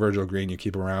 So I think Virgil Green you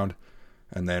keep around,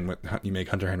 and then you make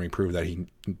Hunter Henry prove that he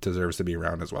deserves to be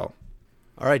around as well.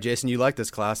 All right, Jason, you like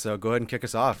this class, so go ahead and kick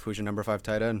us off. Who's your number 5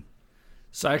 tight end?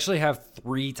 So I actually have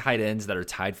 3 tight ends that are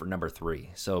tied for number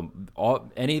 3. So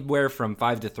anywhere from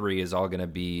 5 to 3 is all going to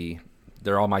be,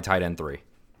 they're all my tight end 3.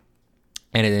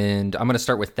 And I'm going to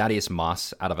start with Thaddeus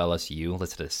Moss out of LSU,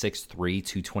 listed at 6'3",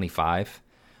 225.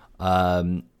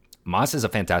 Moss is a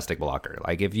fantastic blocker.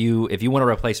 Like if you want to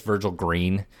replace Virgil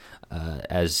Green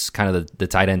as kind of the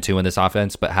tight end 2 in this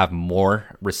offense, but have more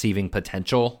receiving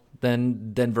potential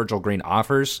than Virgil Green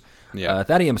offers,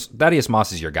 Thaddeus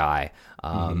Moss is your guy.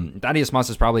 Thaddeus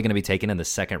Moss is probably going to be taken in the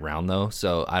second round though,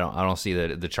 so I don't see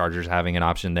the Chargers having an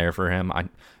option there for him.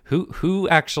 Who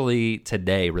actually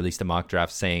today released a mock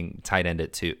draft saying tight end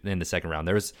at 2 in the second round?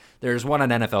 There's one on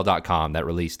NFL.com that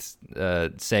released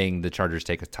saying the Chargers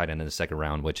take a tight end in the second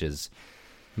round, which is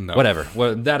whatever.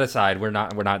 Well, that aside, we're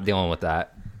not dealing with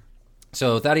that.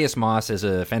 So Thaddeus Moss is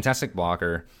a fantastic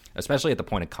blocker, especially at the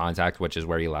point of contact, which is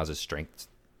where he allows his strength.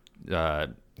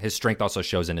 His strength also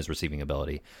shows in his receiving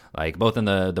ability. Like both in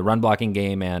the run blocking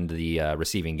game and the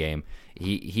receiving game,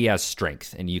 he has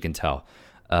strength, and you can tell.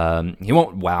 He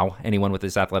won't wow anyone with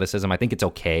his athleticism. I think it's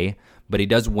okay, but he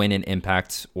does win in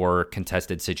impact or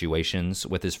contested situations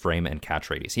with his frame and catch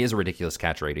radius. He has a ridiculous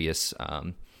catch radius,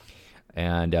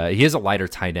 and he is a lighter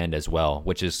tight end as well,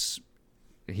 which is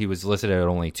he was listed at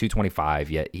only 225,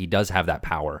 yet he does have that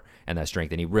power and that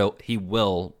strength, and he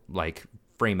will like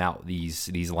frame out these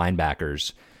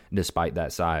linebackers despite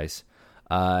that size.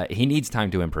 He needs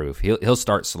time to improve. He'll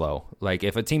start slow. Like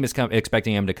if a team is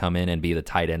expecting him to come in and be the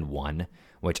tight end 1,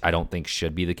 which I don't think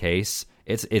should be the case,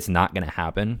 it's not going to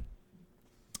happen.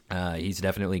 He's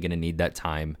definitely going to need that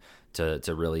time to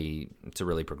really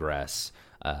progress.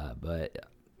 But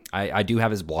I do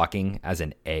have his blocking as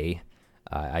an A.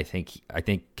 I think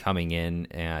coming in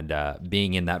and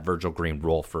being in that Virgil Green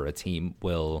role for a team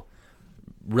will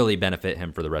really benefit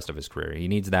him for the rest of his career. He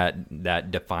needs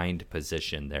that defined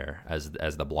position there as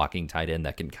the blocking tight end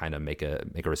that can kind of make a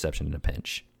reception in a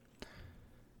pinch.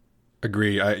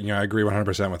 Agree. I agree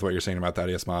 100% with what you're saying about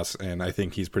Thaddeus Moss, and I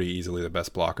think he's pretty easily the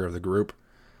best blocker of the group.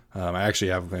 I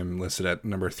actually have him listed at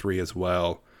number 3 as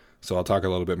well, so I'll talk a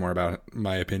little bit more about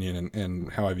my opinion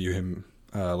and how I view him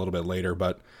a little bit later.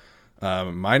 But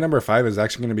my number 5 is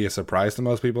actually going to be a surprise to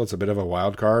most people. It's a bit of a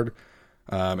wild card.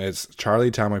 It's Charlie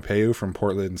Taumapeu from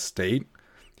Portland State.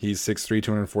 He's 6'3",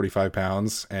 245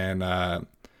 pounds, and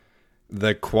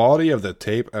the quality of the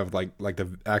tape of like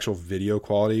the actual video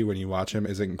quality when you watch him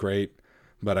isn't great.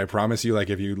 But I promise you, like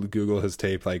if you Google his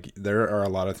tape, like there are a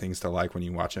lot of things to like when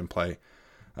you watch him play.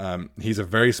 He's a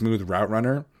very smooth route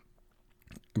runner,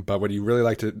 but what you really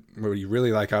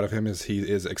like out of him is he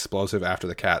is explosive after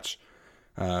the catch.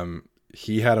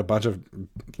 He had a bunch of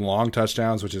long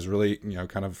touchdowns, which is really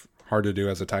kind of hard to do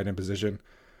as a tight end position.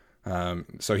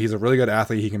 So he's a really good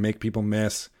athlete. He can make people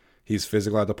miss. He's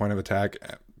physical at the point of attack,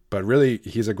 but really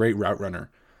he's a great route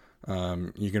runner.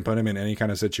 You can put him in any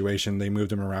kind of situation. They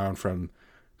moved him around from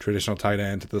traditional tight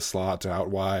end to the slot to out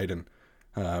wide,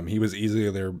 and he was easily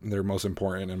their most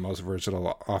important and most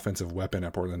versatile offensive weapon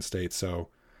at Portland State. So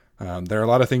there are a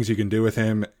lot of things you can do with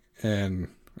him, and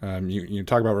you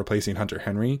talk about replacing Hunter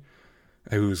Henry.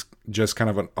 who's just kind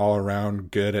of an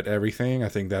all-around good at everything, I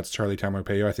think that's Charlie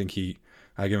Taumapeo.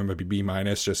 I give him a B-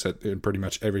 just in pretty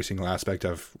much every single aspect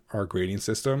of our grading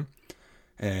system.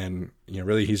 And,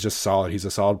 really, he's just solid. He's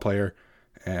a solid player,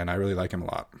 and I really like him a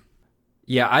lot.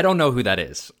 Yeah, I don't know who that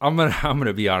is. I'm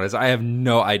gonna be honest. I have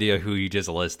no idea who you just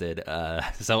listed.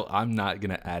 So I'm not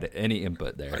gonna add any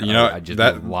input there. I just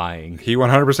that lying. He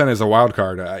 100% is a wild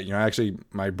card. Actually,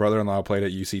 my brother-in-law played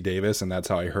at UC Davis, and that's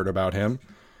how I heard about him.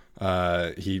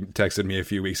 He texted me a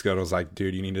few weeks ago and was like,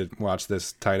 "Dude, you need to watch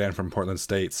this tight end from Portland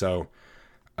State." So,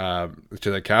 to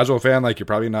the casual fan, like, you're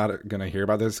probably not gonna hear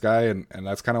about this guy, and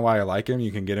that's kind of why I like him.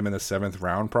 You can get him in the 7th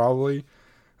round probably.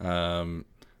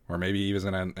 Or maybe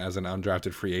even as an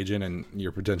undrafted free agent, and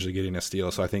you're potentially getting a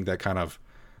steal. So I think that kind of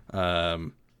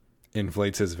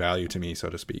inflates his value to me, so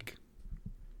to speak.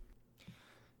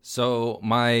 So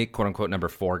my quote-unquote number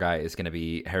 4 guy is going to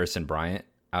be Harrison Bryant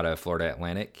out of Florida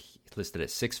Atlantic. He's listed at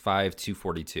 6'5",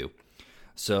 242.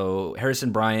 So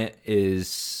Harrison Bryant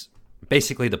is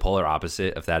basically the polar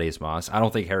opposite of Thaddeus Moss. I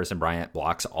don't think Harrison Bryant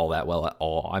blocks all that well at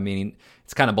all. I mean,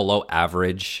 it's kind of below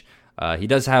average.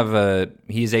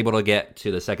 He's able to get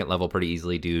to the second level pretty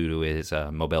easily due to his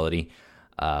mobility.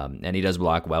 And he does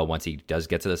block well once he does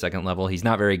get to the second level. He's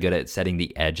not very good at setting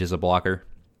the edge as a blocker.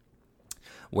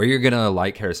 Where you're going to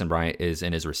like Harrison Bryant is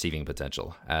in his receiving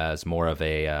potential as more of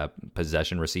a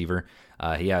possession receiver.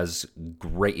 He has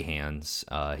great hands.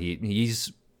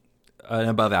 He's an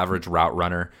above average route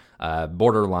runner,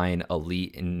 borderline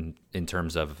elite in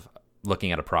terms of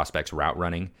looking at a prospect's route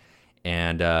running.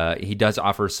 And he does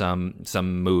offer some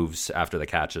moves after the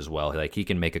catch as well. Like, he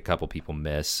can make a couple people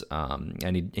miss,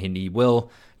 and he will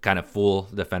kind of fool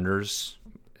defenders.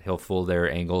 He'll fool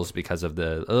their angles because of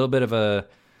a little bit of a.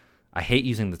 I hate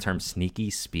using the term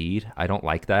sneaky speed. I don't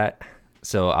like that,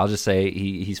 so I'll just say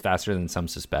he's faster than some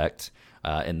suspect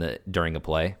during a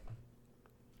play.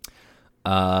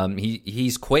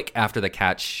 He's quick after the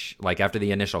catch, like after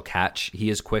the initial catch,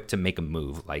 he is quick to make a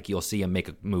move. Like, you'll see him make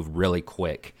a move really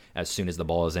quick as soon as the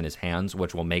ball is in his hands,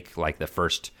 which will make like the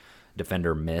first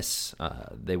defender miss.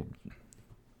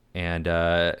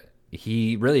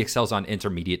 He really excels on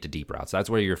intermediate to deep routes. That's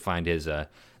where you'll find his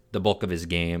the bulk of his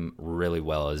game really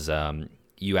well is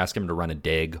you ask him to run a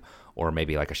dig or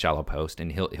maybe like a shallow post,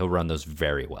 and he'll run those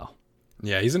very well.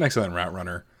 Yeah, he's an excellent route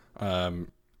runner.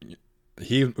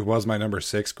 He was my number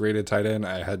 6 graded tight end.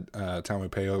 I had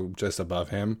Taumapeo just above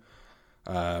him,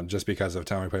 just because of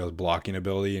Taumapeo's blocking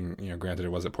ability. And granted, it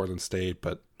was at Portland State,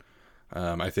 but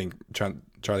I think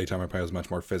Charlie Taumapeo is much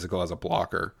more physical as a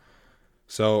blocker.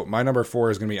 So my number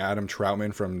 4 is going to be Adam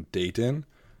Troutman from Dayton.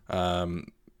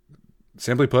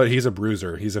 Simply put, he's a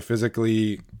bruiser. He's a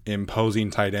physically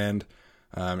imposing tight end,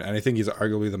 and I think he's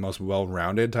arguably the most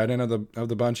well-rounded tight end of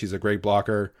the bunch. He's a great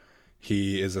blocker.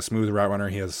 He is a smooth route runner.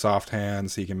 He has soft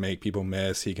hands. He can make people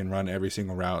miss. He can run every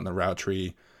single route in the route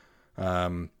tree.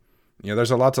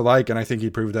 There's a lot to like, and I think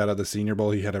he proved that at the Senior Bowl.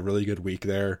 He had a really good week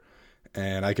there,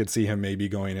 and I could see him maybe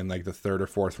going in like the 3rd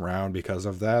or 4th round because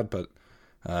of that. But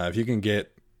if you can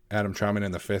get Adam Troutman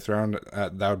in the 5th round,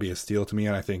 that would be a steal to me,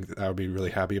 and I think I would be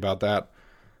really happy about that.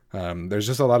 There's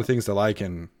just a lot of things to like,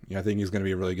 and I think he's going to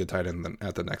be a really good tight end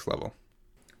at the next level.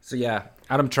 So yeah,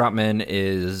 Adam Troutman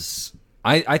is.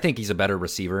 I think he's a better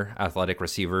receiver, athletic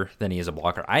receiver, than he is a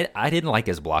blocker. I didn't like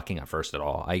his blocking at first at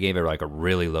all. I gave it like a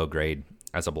really low grade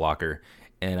as a blocker,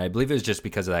 and I believe it was just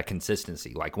because of that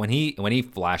consistency. Like, when he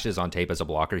flashes on tape as a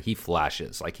blocker, he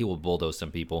flashes. Like, he will bulldoze some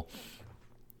people,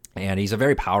 and he's a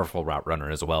very powerful route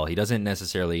runner as well. He doesn't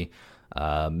necessarily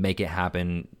make it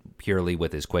happen purely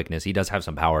with his quickness. He does have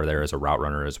some power there as a route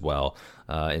runner as well,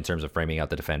 in terms of framing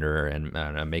out the defender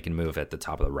and making a move at the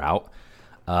top of the route.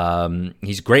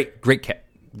 He's great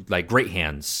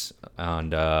hands,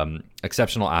 and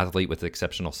exceptional athlete with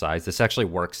exceptional size. This actually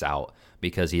works out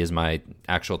because he is my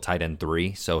actual tight end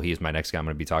 3, so he is my next guy I'm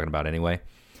going to be talking about anyway.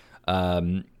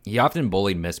 He often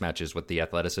bullied mismatches with the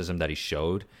athleticism that he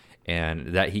showed, and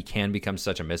that he can become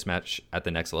such a mismatch at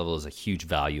the next level is a huge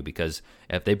value, because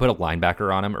if they put a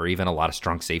linebacker on him, or even a lot of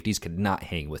strong safeties, could not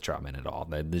hang with Troutman at all.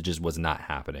 That just was not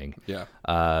happening. Yeah.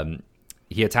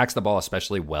 He attacks the ball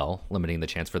especially well, limiting the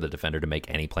chance for the defender to make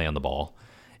any play on the ball,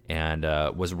 and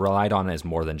was relied on as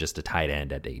more than just a tight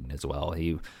end at Dayton as well.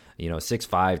 He, 6'5",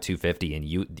 250, and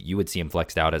you would see him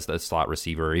flexed out as the slot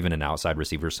receiver or even an outside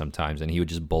receiver sometimes, and he would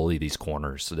just bully these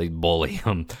corners. So they bully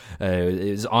him.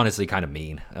 It was honestly kind of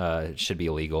mean. It should be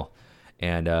illegal.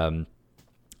 And I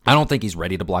don't think he's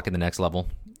ready to block at the next level.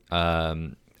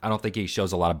 I don't think he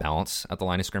shows a lot of balance at the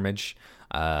line of scrimmage.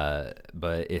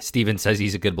 But if Steven says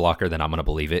he's a good blocker, then I'm going to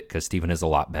believe it, because Steven is a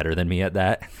lot better than me at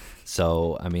that.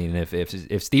 So, I mean,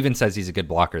 if Steven says he's a good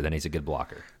blocker, then he's a good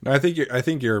blocker. No, I think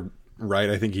you're right.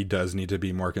 I think he does need to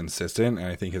be more consistent, and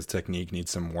I think his technique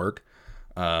needs some work.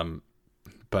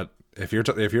 But if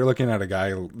you're looking at a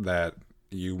guy that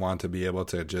you want to be able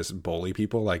to just bully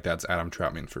people, like, that's Adam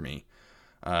Troutman for me.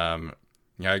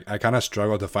 I kind of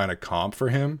struggle to find a comp for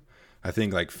him. I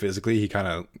think, like, physically he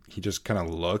just kind of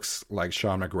looks like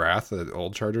Sean McGrath, the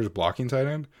old Chargers blocking tight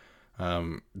end.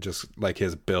 Just like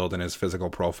his build and his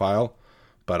physical profile.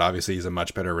 But obviously he's a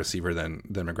much better receiver than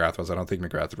McGrath was. I don't think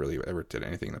McGrath really ever did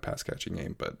anything in the pass catching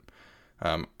game, but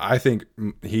I think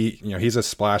he's a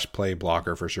splash play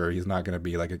blocker for sure. He's not going to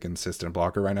be like a consistent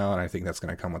blocker right now, and I think that's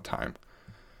going to come with time.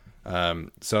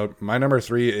 So my number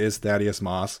 3 is Thaddeus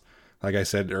Moss. Like I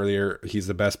said earlier, he's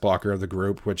the best blocker of the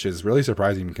group, which is really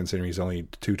surprising considering he's only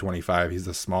 225. He's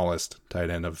the smallest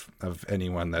tight end of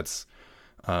anyone that's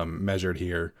measured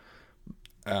here.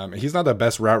 He's not the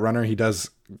best route runner. He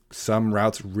does some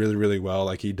routes really, really well.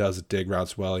 Like, he does dig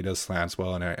routes well, he does slants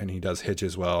well, and he does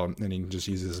hitches well, and he just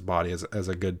uses his body as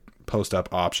a good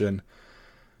post-up option.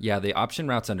 Yeah, the option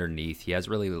routes underneath, he has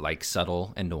really, like,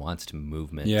 subtle and nuanced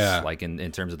movements. Yeah. Like,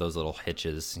 in terms of those little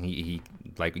hitches, he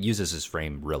like, uses his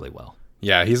frame really well.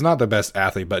 Yeah, he's not the best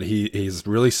athlete, but he's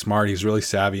really smart. He's really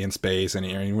savvy in space, and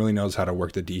he really knows how to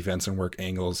work the defense and work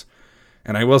angles.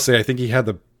 And I will say, I think he had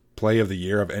the play of the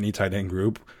year of any tight end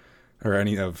group, or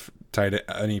any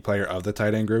player of the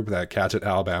tight end group, that catch at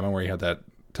Alabama where he had that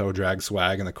toe drag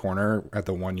swag in the corner at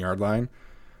the 1 yard line.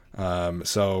 Oh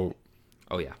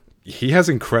yeah, he has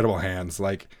incredible hands.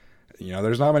 Like,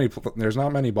 there's not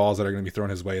many balls that are going to be thrown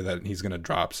his way that he's going to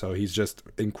drop. So he's just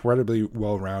incredibly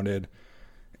well rounded,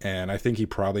 and I think he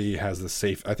probably has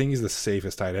I think he's the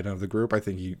safest tight end of the group. I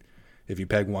think if you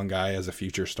peg one guy as a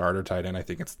future starter tight end, I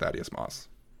think it's Thaddeus Moss.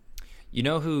 You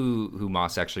know who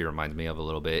Moss actually reminds me of a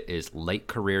little bit is late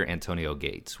career Antonio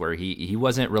Gates, where he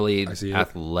wasn't really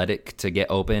athletic to get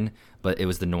open, but it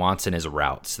was the nuance in his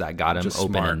routes that got him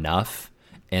open smart enough.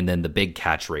 And then the big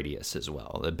catch radius as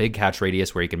well. The big catch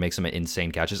radius where he can make some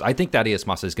insane catches. I think Thaddeus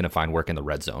Moss is going to find work in the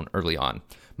red zone early on.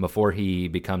 Before he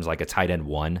becomes like a tight end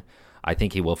 1, I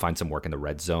think he will find some work in the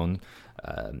red zone,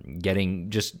 getting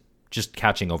just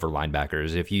catching over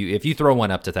linebackers. If you throw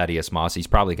one up to Thaddeus Moss, he's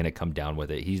probably going to come down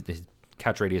with it. His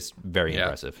catch radius very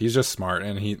impressive. He's just smart,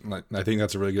 and I think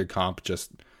that's a really good comp.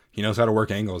 Just, he knows how to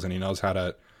work angles, and he knows how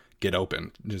to get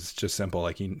open. Just simple,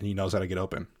 like, he knows how to get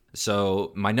open.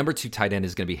 So my number 2 tight end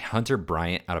is going to be Hunter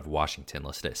Bryant out of Washington,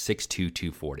 listed at 6'2",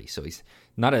 240. So he's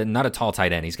not a tall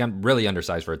tight end. He's really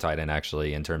undersized for a tight end,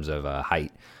 actually, in terms of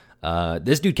height.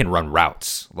 This dude can run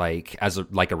routes like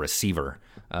a receiver.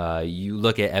 You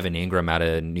look at Evan Ingram out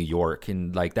of New York,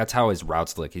 and like, that's how his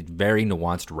routes look. He's very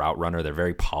nuanced route runner. They're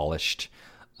very polished.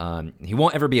 He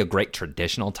won't ever be a great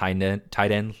traditional tight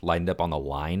end lined up on the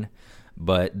line,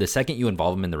 but the second you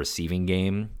involve him in the receiving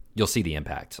game, you'll see the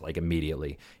impact, like,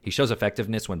 immediately. He shows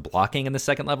effectiveness when blocking in the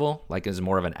second level, like, is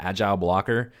more of an agile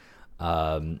blocker.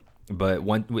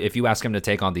 But if you ask him to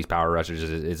take on these power rushers,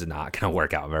 it's not going to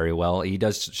work out very well. He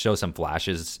does show some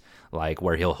flashes, like,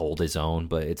 where he'll hold his own,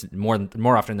 but it's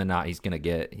more often than not he's going to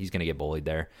get bullied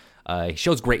there. He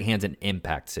shows great hands in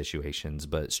impact situations,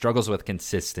 but struggles with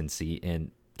consistency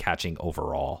in catching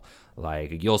overall.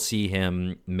 Like, you'll see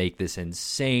him make this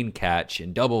insane catch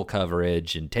in double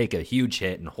coverage and take a huge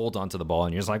hit and hold onto the ball,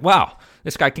 and you're just like, wow,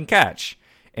 this guy can catch.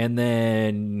 And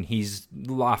then he's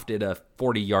lofted a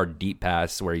 40-yard deep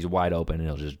pass where he's wide open, and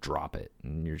he'll just drop it.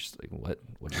 And you're just like,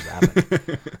 what just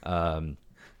happened?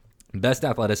 Best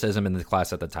athleticism in the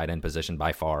class at the tight end position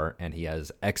by far, and he has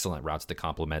excellent routes to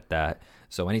complement that.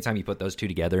 So anytime you put those two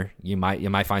together, you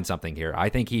might find something here. I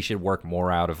think he should work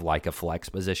more out of like a flex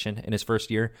position in his first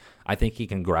year. I think he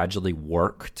can gradually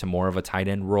work to more of a tight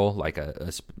end role, like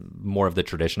a more of the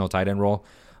traditional tight end role.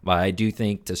 But I do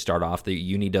think to start off, that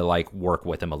you need to like work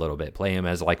with him a little bit, play him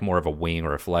as like more of a wing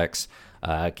or a flex,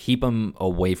 keep him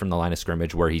away from the line of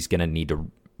scrimmage where he's going to need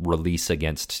to release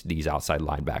against these outside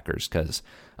linebackers, because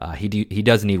he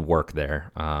does need work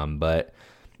there. But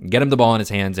get him the ball in his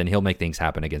hands, and he'll make things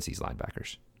happen against these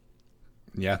linebackers.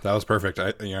 Yeah, that was perfect.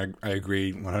 I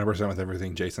agree 100% with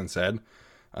everything Jason said.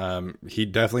 He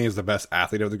definitely is the best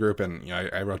athlete of the group, and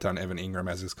I wrote down Evan Ingram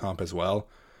as his comp as well.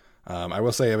 I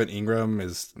will say Evan Ingram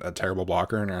is a terrible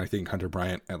blocker, and I think Hunter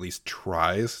Bryant at least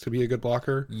tries to be a good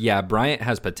blocker. Yeah, Bryant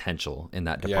has potential in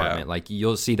that department. Yeah. Like,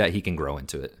 you'll see that he can grow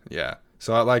into it. Yeah.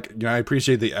 So I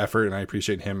appreciate the effort, and I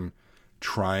appreciate him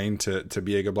trying to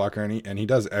be a good blocker, and he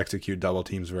does execute double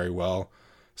teams very well.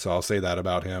 So I'll say that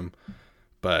about him.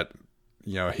 But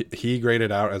he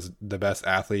graded out as the best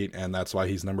athlete, and that's why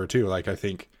he's number 2. Like, I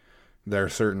think there are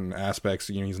certain aspects.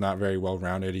 He's not very well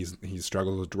rounded. He's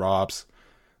struggled with drops,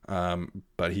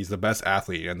 but he's the best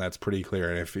athlete, and that's pretty clear.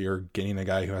 And if you're getting a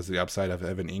guy who has the upside of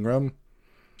Evan Ingram,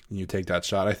 you take that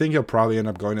shot. I think he'll probably end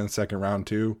up going in the second round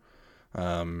too,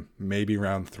 maybe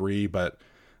round 3. But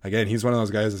again, he's one of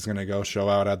those guys that's going to go show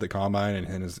out at the combine,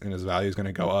 and his value is going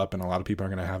to go up, and a lot of people are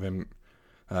going to have him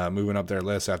moving up their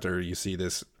list after you see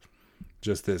this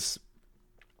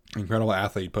incredible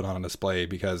athlete put on display,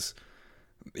 because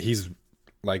he's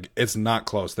like, it's not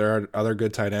close. There are other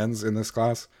good tight ends in this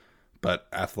class, but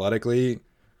athletically,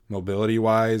 mobility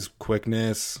wise,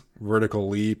 quickness, vertical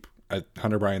leap,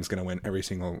 Hunter Bryant's going to win every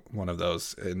single one of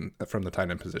those from the tight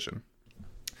end position.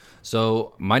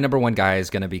 So my number one guy is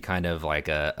going to be kind of like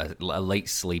a late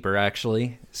sleeper,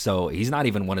 actually. So he's not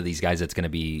even one of these guys that's going to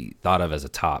be thought of as a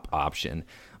top option,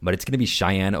 but it's going to be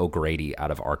Cheyenne O'Grady out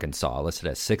of Arkansas, listed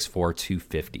at 6'4",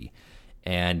 250.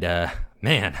 And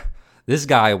man, this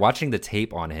guy, watching the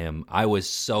tape on him, I was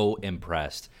so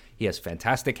impressed. He has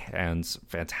fantastic hands,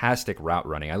 fantastic route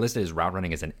running. I listed his route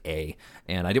running as an A,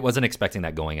 and I wasn't expecting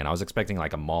that going in. I was expecting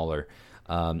like a mauler.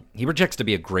 He projects to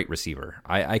be a great receiver.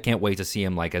 I can't wait to see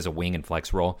him like as a wing and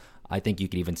flex role. I think you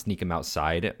could even sneak him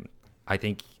outside. I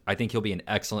think he'll be an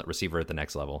excellent receiver at the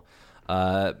next level.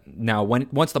 Now,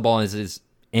 once the ball is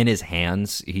in his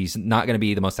hands, he's not going to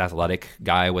be the most athletic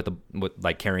guy with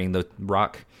like carrying the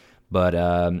rock,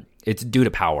 but it's due to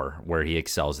power where he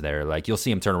excels there. Like, you'll see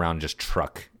him turn around and just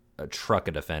truck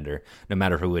a defender, no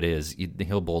matter who it is.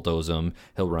 He'll bulldoze him,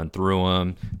 he'll run through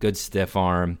him, good stiff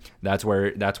arm. That's where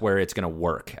it's going to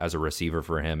work as a receiver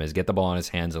for him, is get the ball in his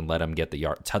hands and let him get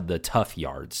the tough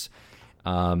yards.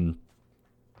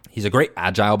 He's a great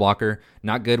agile blocker,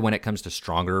 not good when it comes to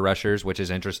stronger rushers, which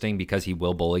is interesting because he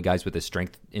will bully guys with his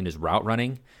strength in his route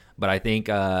running. But I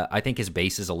think his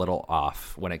base is a little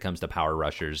off when it comes to power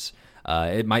rushers.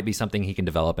 It might be something he can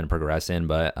develop and progress in,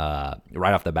 but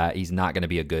right off the bat, he's not going to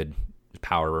be a good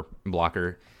power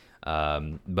blocker.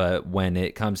 But when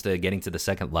it comes to getting to the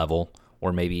second level,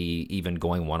 or maybe even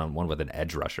going one-on-one with an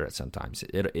edge rusher at sometimes,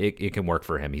 it can work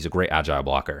for him. He's a great agile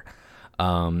blocker.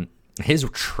 His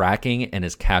tracking and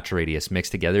his catch radius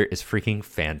mixed together is freaking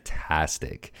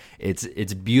fantastic.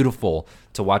 It's beautiful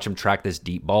to watch him track this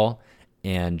deep ball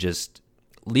and just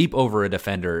leap over a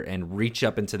defender and reach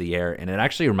up into the air. And it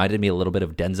actually reminded me a little bit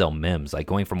of Denzel Mims, like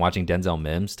going from watching Denzel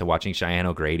Mims to watching Cheyenne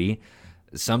O'Grady.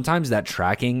 Sometimes that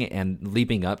tracking and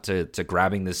leaping up to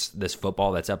grabbing this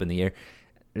football that's up in the air,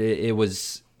 it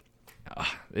was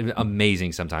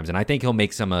amazing sometimes. And I think he'll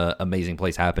make some amazing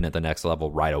plays happen at the next level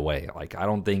right away. Like, I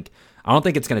don't think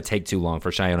it's going to take too long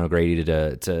for Cheyenne O'Grady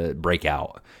to break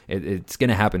out. It's going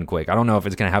to happen quick. I don't know if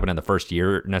it's going to happen in the first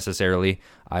year necessarily.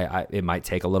 It might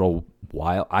take a little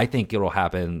while. I think it'll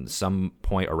happen some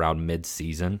point around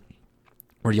mid-season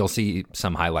where you'll see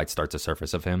some highlights start to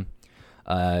surface of him.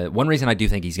 One reason I do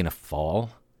think he's going to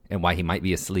fall and why he might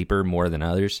be a sleeper more than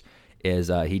others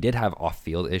is he did have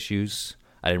off-field issues.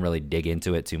 I didn't really dig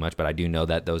into it too much, but I do know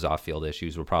that those off-field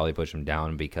issues will probably push him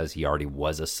down because he already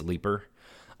was a sleeper.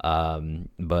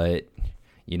 But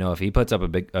if he puts up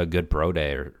a good pro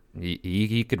day, or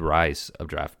he could rise up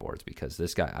draft boards, because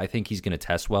this guy, I think he's going to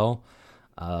test well.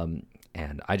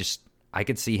 And I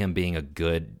could see him being a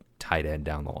good tight end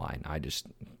down the line.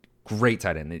 Great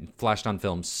tight end. It flashed on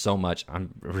film so much.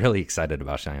 I'm really excited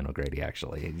about Cheyenne O'Grady,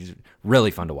 actually. He's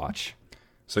really fun to watch.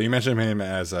 So you mentioned him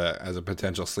as a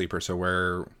potential sleeper.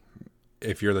 So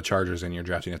if you're the Chargers and you're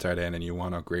drafting a tight end and you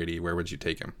want O'Grady, where would you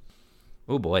take him?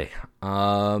 Oh boy.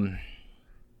 I'm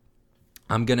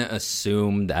going to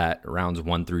assume that rounds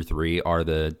 1 through 3 are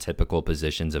the typical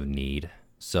positions of need.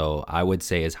 So I would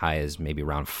say as high as maybe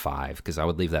round 5, because I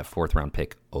would leave that 4th round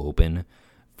pick open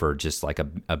for just like a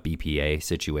BPA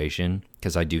situation,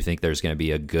 because I do think there's going to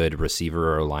be a good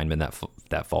receiver or lineman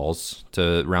that falls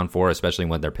to round 4, especially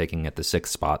when they're picking at the 6th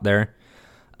spot there.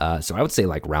 So I would say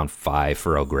like round 5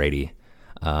 for O'Grady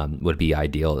would be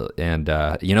ideal. And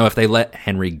if they let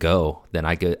Henry go, then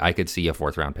I could see a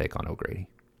 4th round pick on O'Grady.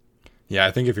 Yeah,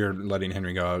 I think if you're letting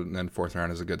Henry go, then 4th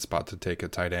round is a good spot to take a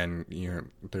tight end.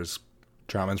 There's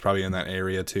Trautman's probably in that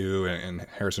area too, and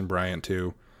Harrison Bryant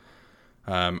too.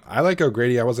 I like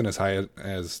O'Grady. I wasn't as high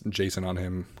as Jason on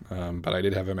him, but I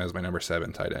did have him as my number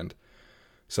 7 tight end.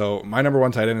 So my number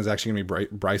 1 tight end is actually going to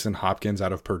be Bryson Hopkins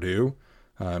out of Purdue.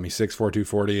 He's 6'4",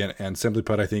 240, and simply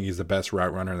put, I think he's the best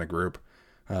route runner in the group.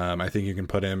 I think you can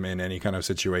put him in any kind of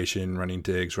situation, running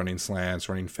digs, running slants,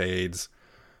 running fades,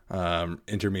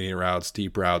 intermediate routes,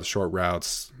 deep routes, short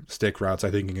routes, stick routes.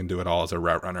 I think he can do it all as a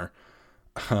route runner.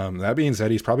 That being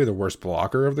said, he's probably the worst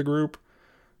blocker of the group.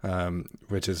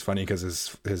 which is funny because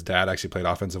his dad actually played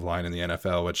offensive line in the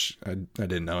NFL, which I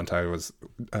didn't know until I was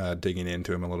digging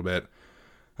into him a little bit.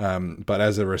 But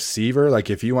as a receiver, like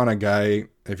if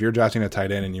you're drafting a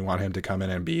tight end and you want him to come in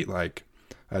and be like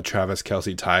a Travis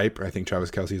Kelce type, I think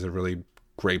Travis Kelce is a really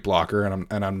great blocker, and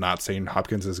I'm not saying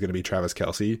Hopkins is going to be Travis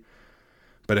Kelce,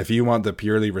 but if you want the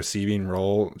purely receiving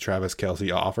role Travis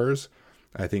Kelce offers,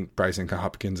 I think Brycen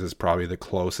Hopkins is probably the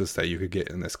closest that you could get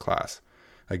in this class.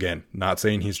 Again, not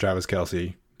saying he's Travis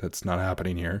Kelce. That's not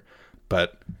happening here.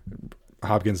 But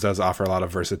Hopkins does offer a lot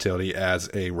of versatility as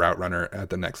a route runner at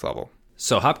the next level.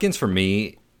 So Hopkins for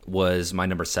me was my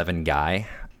number 7 guy.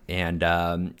 And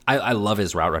I love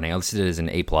his route running. I listed it as an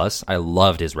A+. I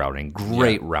loved his route running.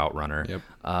 Great route runner.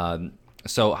 Yep.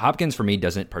 So Hopkins for me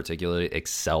doesn't particularly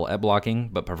excel at blocking,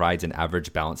 but provides an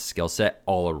average balanced skill set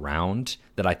all around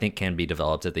that I think can be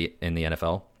developed in the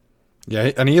NFL.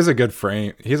 Yeah, and he has a good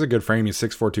frame. He's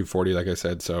 6'4", 240, like I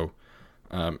said. So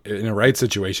in a right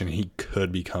situation, he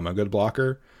could become a good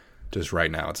blocker. Just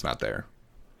right now, it's not there.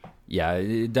 Yeah,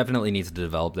 it definitely needs to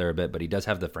develop there a bit, but he does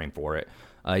have the frame for it.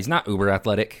 He's not uber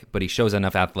athletic, but he shows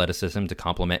enough athleticism to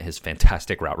complement his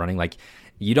fantastic route running. Like,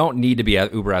 you don't need to be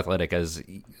uber athletic as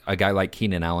a guy like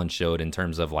Keenan Allen showed in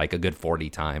terms of like a good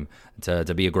 40 time to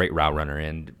be a great route runner.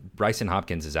 And Brycen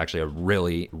Hopkins is actually a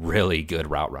really, really good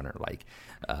route runner. Like,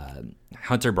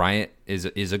 Hunter Bryant is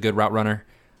a good route runner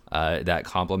that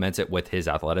complements it with his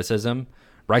athleticism.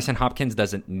 Brycen Hopkins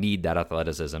doesn't need that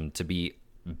athleticism to be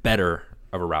better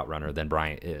of a route runner than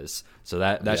Bryant is. So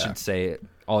that should say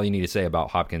all you need to say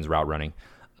about Hopkins' route running.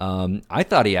 I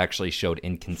thought he actually showed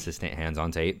inconsistent hands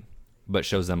on tape, but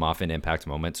shows them off in impact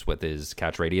moments with his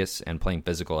catch radius and playing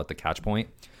physical at the catch point.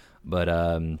 But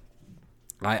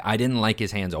I didn't like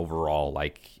his hands overall.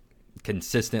 Like,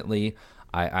 consistently,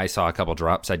 I saw a couple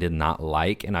drops I did not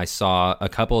like, and I saw a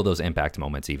couple of those impact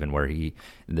moments even where it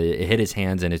hit his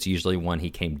hands, and it's usually one he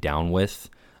came down with.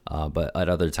 But at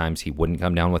other times he wouldn't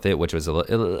come down with it, which was a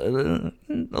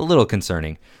little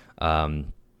concerning.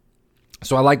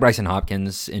 So I like Brycen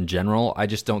Hopkins in general. I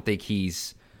just don't think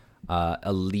he's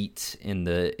elite in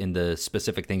the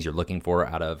specific things you're looking for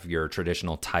out of your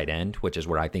traditional tight end, which is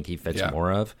where I think he fits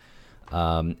more of.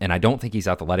 And I don't think he's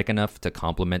athletic enough to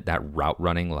complement that route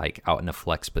running like out in a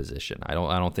flex position. I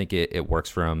don't think it works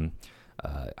for him.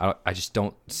 I just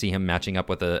don't see him matching up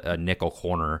with a nickel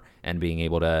corner and being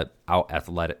able to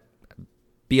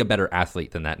be a better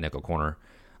athlete than that nickel corner.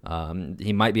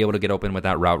 He might be able to get open with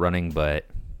that route running, but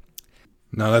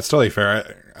no, that's totally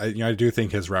fair. I do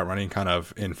think his route running kind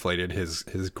of inflated his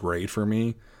grade for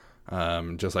me,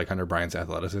 just like Hunter Bryant's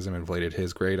athleticism inflated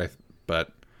his grade.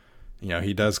 But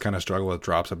he does kind of struggle with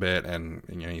drops a bit, and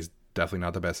he's definitely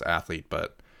not the best athlete,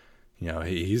 but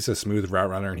he's a smooth route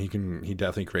runner, and he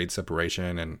definitely creates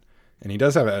separation, and he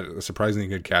does have a surprisingly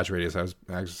good catch radius.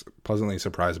 I was pleasantly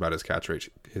surprised about his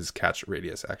catch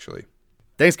radius actually.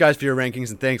 Thanks, guys, for your rankings,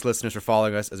 and thanks, listeners, for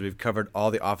following us as we've covered all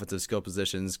the offensive skill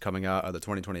positions coming out of the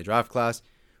 2020 draft class.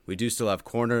 We do still have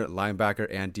corner, linebacker,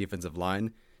 and defensive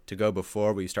line to go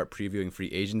before we start previewing free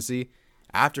agency.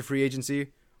 After free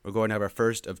agency, we're going to have our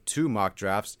first of 2 mock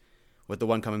drafts, with the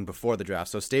one coming before the draft.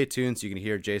 So stay tuned so you can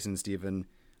hear Jason and Steven,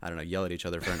 yell at each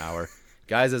other for an hour.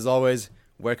 Guys, as always,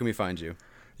 where can we find you?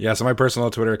 Yeah, so my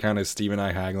personal Twitter account is Steven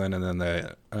I. Haglund, and then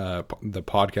the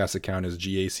podcast account is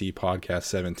GAC Podcast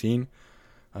 17.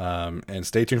 And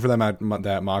stay tuned for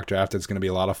that mock draft. It's going to be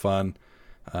a lot of fun.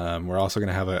 We're also going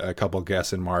to have a couple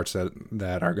guests in March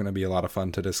that are going to be a lot of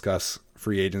fun to discuss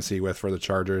free agency with for the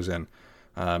Chargers. And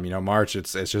March,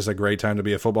 it's just a great time to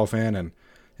be a football fan, and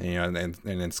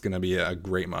it's going to be a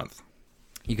great month.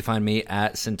 You can find me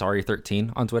at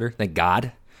Centauri13 on Twitter. Thank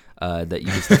God that you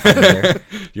just find me there.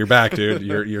 You're back, dude.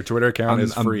 Your Twitter account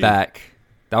is free. I'm back.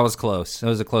 That was close. That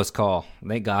was a close call.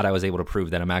 Thank God I was able to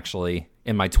prove that I'm actually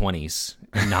in my 20s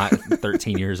and not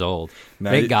 13 years old.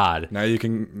 Thank God. Now you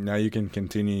can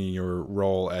continue your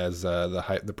role as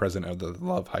the president of the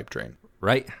Love Hype Train.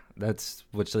 Right. That's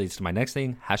which leads to my next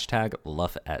thing.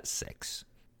 #LuffAt6.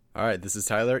 All right. This is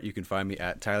Tyler. You can find me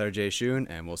at Tyler J. Schoon,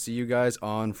 and we'll see you guys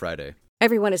on Friday.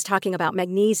 Everyone is talking about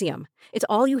magnesium. It's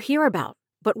all you hear about.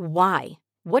 But why?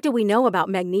 What do we know about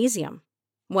magnesium?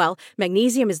 Well,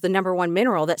 magnesium is the #1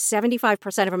 mineral that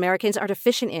 75% of Americans are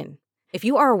deficient in. If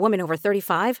you are a woman over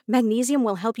 35, magnesium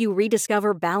will help you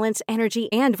rediscover balance,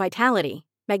 energy, and vitality.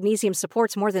 Magnesium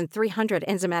supports more than 300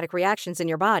 enzymatic reactions in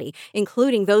your body,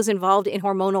 including those involved in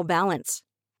hormonal balance.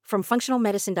 From functional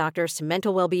medicine doctors to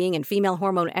mental well-being and female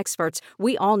hormone experts,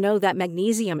 we all know that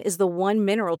magnesium is the one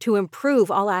mineral to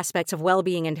improve all aspects of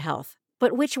well-being and health.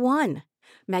 But which one?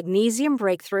 Magnesium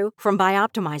Breakthrough from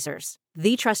Bioptimizers,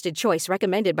 the trusted choice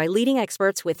recommended by leading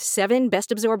experts with 7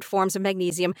 best-absorbed forms of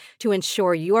magnesium to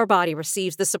ensure your body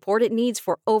receives the support it needs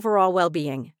for overall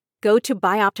well-being. Go to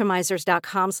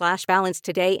bioptimizers.com/balance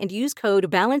today and use code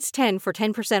BALANCE10 for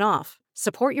 10% off.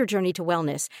 Support your journey to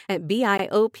wellness at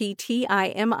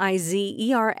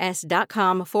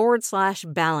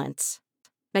bioptimizers.com/balance.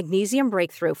 Magnesium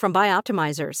Breakthrough from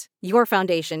Bioptimizers, your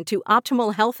foundation to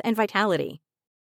optimal health and vitality.